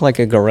would look like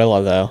a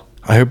gorilla, though.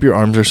 I hope your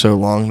arms are so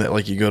long that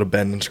like you go to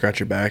bend and scratch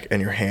your back, and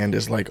your hand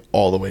is like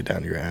all the way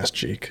down your ass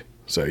cheek,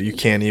 so you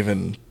can't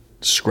even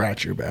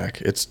scratch your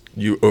back. It's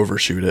you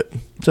overshoot it.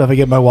 So if I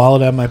get my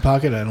wallet out of my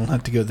pocket, I don't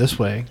have to go this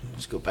way.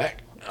 Just go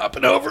back, up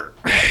and over.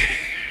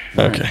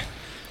 Okay.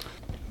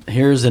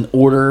 Here's an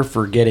order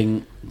for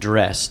getting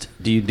dressed.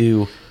 Do you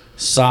do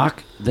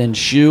sock, then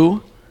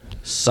shoe,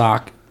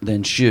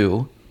 then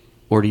shoe,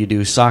 or do you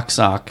do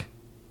sock,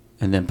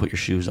 and then put your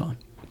shoes on?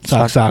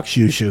 Sock,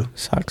 shoe.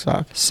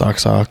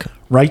 Sock.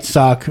 Right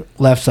sock,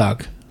 left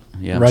sock.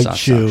 Yeah, Right sock,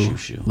 shoe,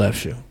 shoe. left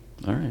shoe.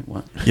 All right,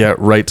 what? Yeah,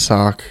 right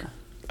sock.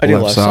 I do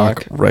left left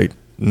sock. sock. Right.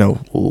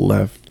 No,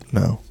 left.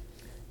 No.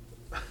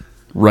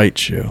 Right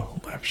shoe.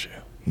 Left shoe.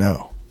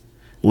 No.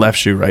 Left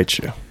shoe. Right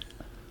shoe.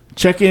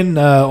 Check in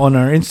on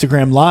our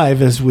Instagram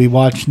live as we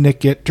watch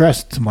Nick get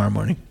dressed tomorrow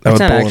morning. That That's would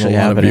not pull in a actually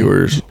lot happening. of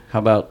viewers. How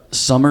about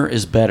summer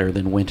is better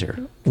than winter?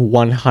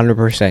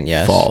 100%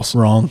 yes. False.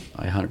 Wrong.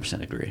 I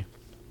 100% agree.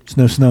 There's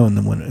no snow in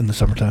the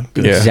summertime.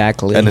 Yeah.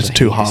 Exactly. And it's I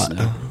too hate hot.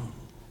 snow.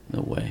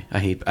 No way.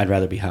 I'd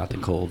rather be hot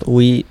than cold.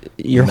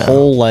 Your No.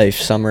 whole life,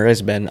 summer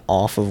has been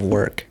off of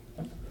work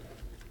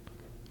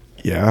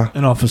Yeah.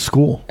 And off of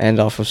school. and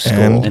off of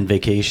school. And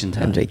vacation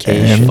time. And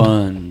vacation.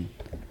 Fun.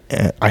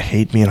 And I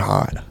hate being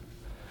hot.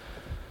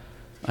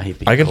 I hate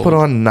being I can cold. put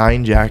on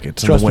 9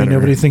 jackets Trust in the me, winter.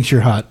 nobody thinks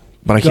you're hot.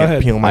 but I Go can't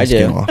ahead. peel my I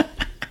skin do. off.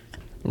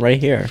 Right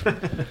here.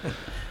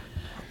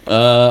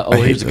 I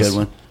hate Here's a this. good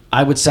one.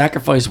 I would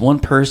sacrifice one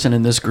person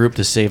in this group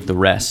to save the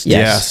rest.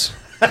 Yes.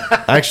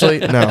 Actually,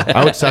 no.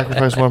 I would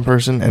sacrifice one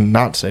person and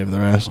not save the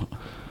rest.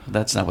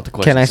 That's not what the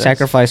question Can I says.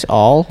 sacrifice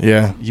all?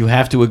 Yeah. You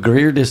have to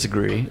agree or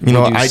disagree. You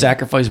know, Would you I-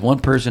 sacrifice one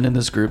person in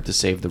this group to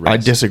save the rest? I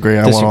disagree.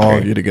 I want all of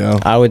Disagree. you to go.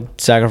 I would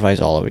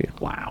sacrifice all of you.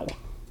 Wow.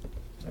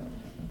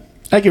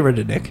 I get rid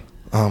of Nick.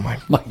 Oh my.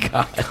 My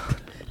God.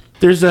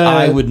 There's a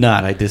I would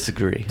not. I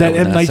disagree. that I would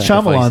M. not Night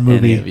sacrifice Shyamalan any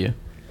movie. of you.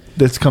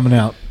 that's coming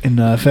out in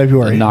A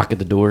February. knock at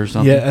the door or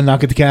something. Yeah, a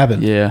knock at the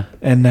cabin. Yeah.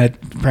 And that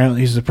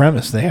apparently is the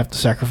premise. They have to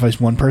sacrifice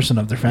one person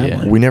of their family.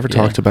 Yeah. We never Yeah.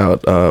 talked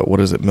about what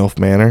is it, MILF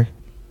Manor?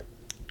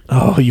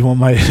 Oh, you want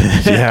my?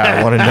 Yeah,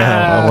 I want to know.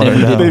 I want to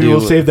we know. didn't Maybe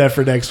we'll do- save that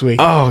for next week.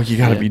 Oh, you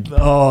gotta Yeah. be.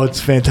 Oh, it's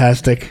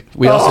fantastic.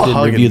 We also didn't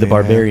hugging review The me,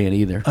 man. Barbarian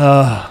either.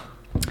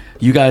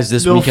 You guys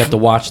this Milf- week have to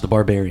watch The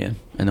Barbarian,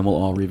 and then we'll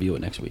all review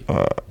it next week.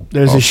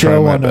 There's I'll a try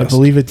show my on, I best.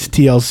 believe it's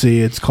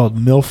TLC. It's called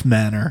MILF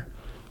Manor,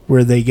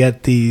 where they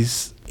get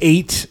these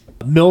 8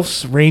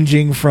 MILFs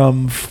ranging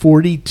from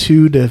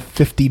 42 to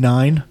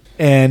 59,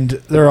 and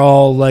they're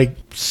all like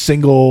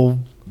single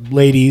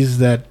ladies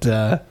that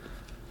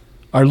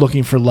are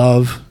looking for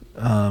love.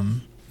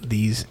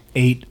 These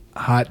 8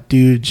 hot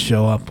dudes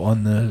show up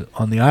on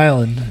the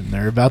island, and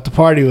they're about to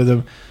party with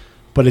them,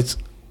 but it's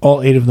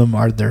all 8 of them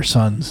are their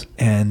sons,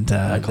 and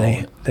call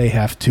it. they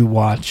have to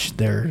watch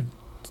their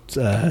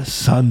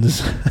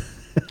sons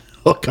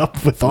hook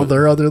up with all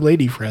their other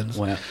lady friends.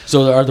 Wow.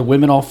 So are the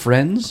women all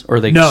friends, or are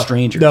they No,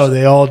 strangers? No,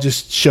 they all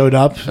just showed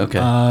up. Okay.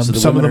 So the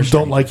Some of women them are don't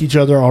strangers. like each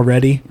other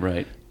already,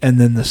 Right. and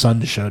then the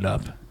son showed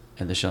up.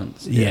 And the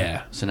sons.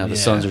 Yeah. So now the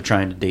Yeah. sons are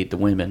trying to date the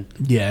women.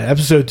 Yeah,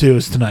 episode 2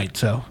 is tonight,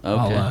 so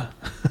Okay. I'll,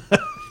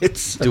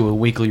 it's Do a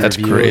weekly That's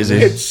review. of crazy.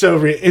 this.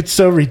 it's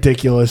so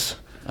ridiculous.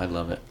 I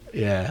love it.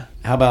 Yeah.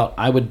 How about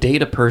I would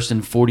date a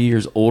person 40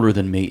 years older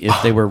than me if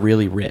they were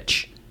really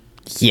rich?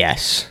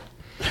 Yes.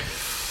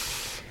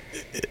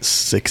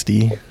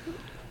 60.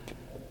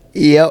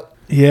 Yep.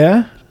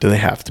 Yeah. Do they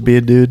have to be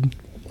a dude?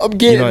 I'm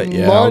getting know what?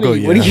 Yeah, I'll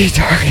money. go What are yeah. you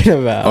talking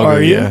about? I'll Are go,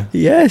 you? yeah.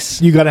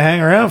 Yes. You got to hang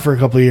around for a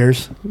couple of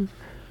years.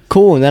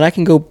 Cool. And then I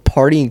can go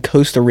party in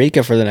Costa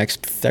Rica for the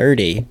next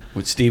 30.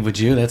 Would Steve, would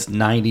you? That's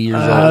 90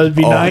 years It'd old.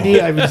 be 90.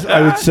 I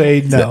would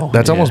say no.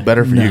 That's almost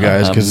better for No. you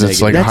guys because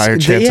it's like a higher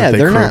chance yeah, that they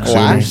they're croak not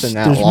lasting sooner.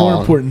 that There's long.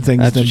 more important things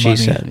That's than what she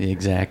money. said.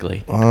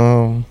 Exactly.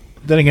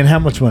 Then again, how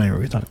much money are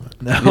we talking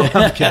about?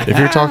 No. Okay. If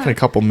you're talking a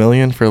couple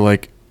million for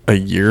like a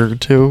year or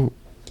two,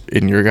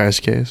 in your guys'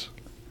 case,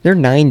 They're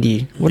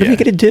 90. What are we Yeah.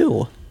 going to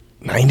do?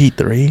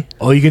 93.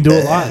 Oh, you can do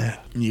a lot.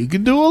 You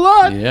can do a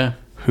lot. Yeah.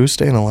 Who's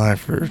staying alive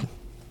for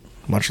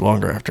much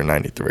longer after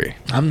 93?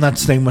 I'm not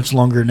staying much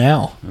longer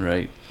now.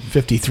 Right.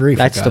 53. for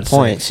That's the God's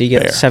point. sake. So you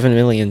get Fair. 7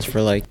 millions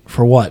for like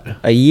For what?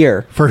 a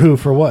year For who?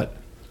 For what?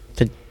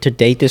 to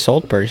date this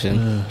old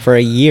person for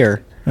a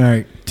year. All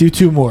right. Do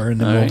 2 more, and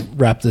then All we'll right.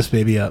 wrap this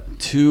baby up.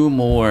 2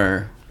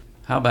 more.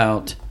 How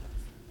about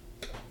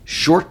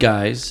short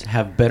guys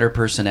have better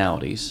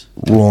personalities?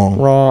 Wrong.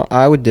 Wrong.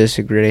 I would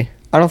disagree.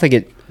 I don't think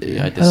it.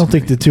 Yeah, I don't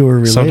think the 2 are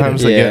related.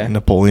 Sometimes they Yeah. get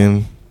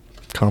Napoleon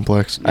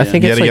complex. I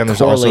think Yet it's again, like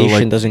there's also, correlation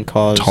like, doesn't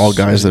cause tall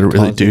guys that are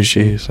really doesn't cause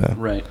douchey. So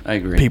Right. I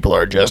agree. people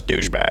are just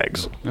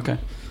douchebags. Okay.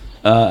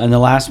 And the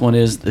last one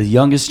is the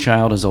youngest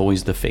child is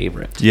always the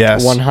favorite.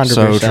 Yes, 100%.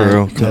 So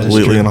true. That is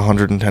Completely true. and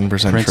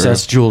 110%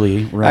 Princess true.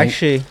 Julie, right?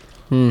 Actually,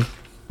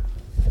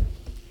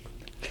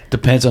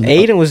 Depends on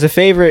Aiden was the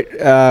favorite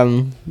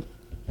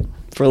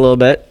for a little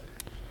bit.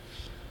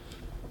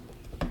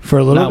 For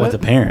a little not bit.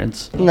 with the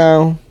parents.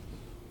 No.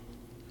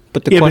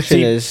 But the Yeah, but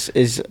question see-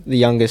 is the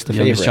youngest the The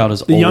youngest favorite? child is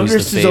the always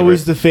youngest the is always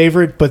favorite. the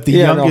favorite, but the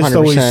Yeah, no, youngest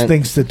always 100%.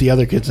 thinks that the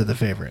other kids are the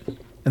favorite,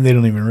 and they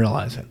don't even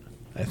realize it.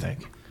 I think.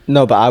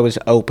 No, but I was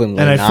openly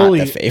And I not fully-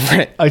 the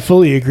favorite. I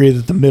fully agree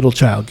that the middle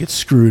child gets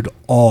screwed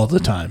all the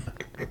time.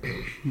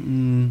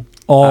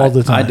 All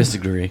the time. I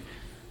disagree.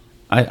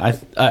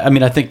 I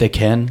mean, I think they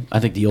can. I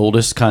think the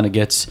oldest kind of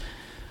gets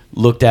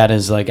looked at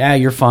as like,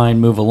 you're fine,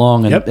 move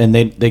along, and, Yep. and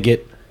they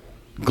get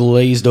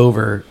glazed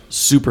over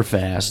super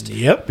fast.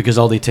 Yep. Because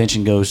all the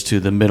attention goes to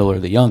the middle or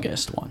the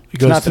youngest one. It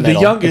goes not to the the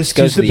middle. youngest, It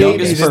goes who's the to the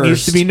baby youngest that needs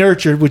to first. be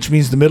nurtured, which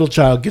means the middle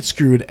child gets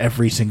screwed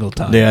every single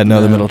time. Yeah,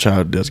 no, the middle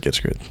child does get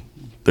screwed.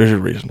 There's a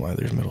reason why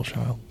there's middle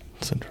child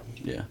syndrome.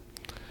 Yeah.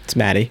 It's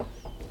Maddie.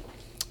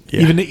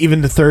 Yeah.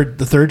 Even the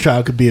third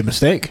child could be a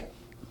mistake.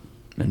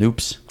 And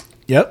oops.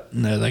 Yep.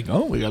 And they're like,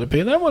 oh, we got to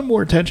pay that one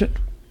more attention.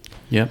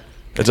 Yep.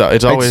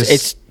 It's always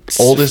it's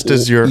oldest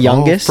is your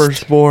youngest,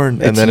 firstborn,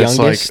 and it's then it's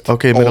youngest, like,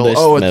 okay, middle.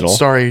 oldest, Oh, middle.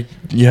 sorry,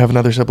 you have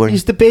another sibling.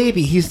 He's the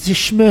baby. He's the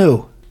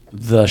shmoo.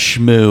 The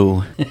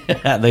shmoo.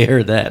 They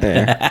heard that.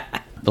 Yeah.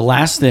 The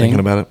last thing. Thinking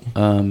about it.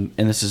 And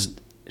this is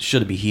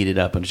should be heated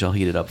up, and shall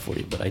heat it up for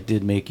you. But I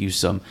did make you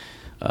some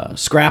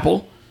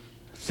scrapple,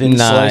 thin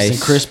sliced and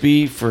Nice.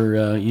 crispy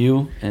for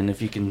you. And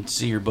if you can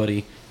see your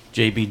buddy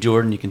JB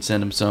Jordan, you can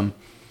send him some.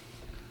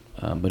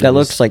 But That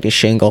looks like a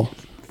shingle.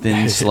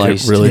 thin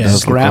sliced. It really Yeah.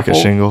 does look like a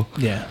scrapple. shingle.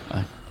 Yeah.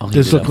 I'll heat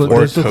This it up look, for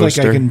you. this look like I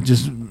coaster. can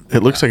just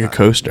It looks like a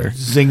coaster.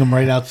 zing them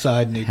right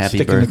outside and they Happy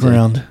stick in birthday. the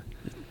ground.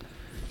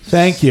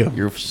 Thank you.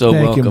 You're so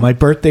Thank welcome. you. My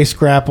birthday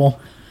scrapple.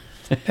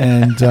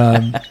 And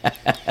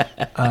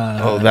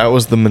Oh, that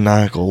was the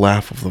maniacal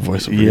laugh of the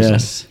voice of reason.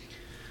 Yes.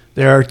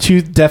 there are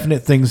two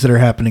definite things that are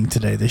happening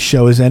today. The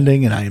show is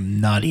ending, and I am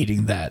not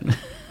eating that.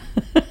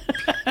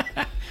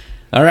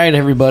 All right,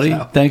 everybody.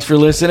 Thanks for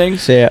listening.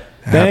 See ya.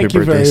 Thank Happy you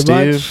very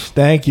birthday, much. Steve.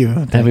 Thank you.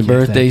 Happy Thank you.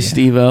 birthday, Thank you.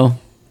 Steve-O.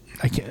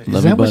 I can't, is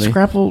Love that you, what buddy.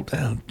 scrapple?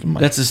 Oh, my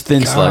That's his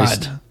thin God.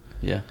 sliced.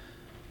 Yeah.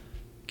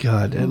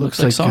 God, it looks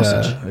looks like like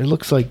sausage. it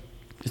looks like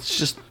It's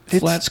just It's-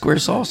 flat square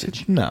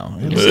sausage. no.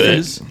 It Yes, looks, it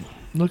is.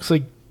 looks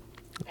like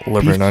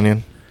Liver and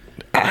onion.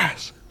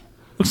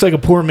 looks like a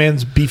poor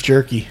man's beef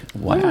jerky.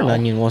 Wow. An Wow.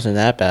 onion wasn't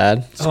that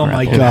bad. Oh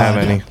my Scrapple. God, Didn't have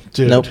any.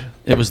 dude. Nope.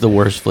 It was the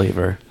worst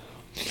flavor.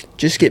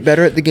 Just get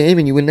better at the game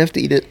and you wouldn't have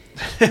to eat it.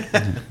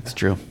 It's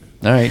true.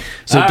 All right.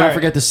 So All don't right.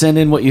 forget to send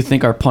in what you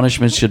think our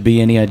punishments should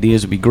be. Any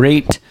ideas would be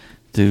great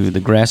to the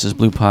Grass is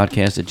Blue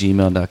podcast at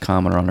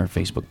gmail.com or on our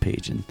Facebook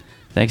page. And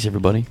thanks,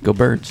 everybody. Go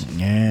Birds.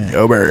 Yeah.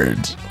 Go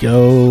birds.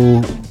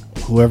 Go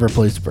whoever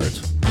plays the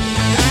birds.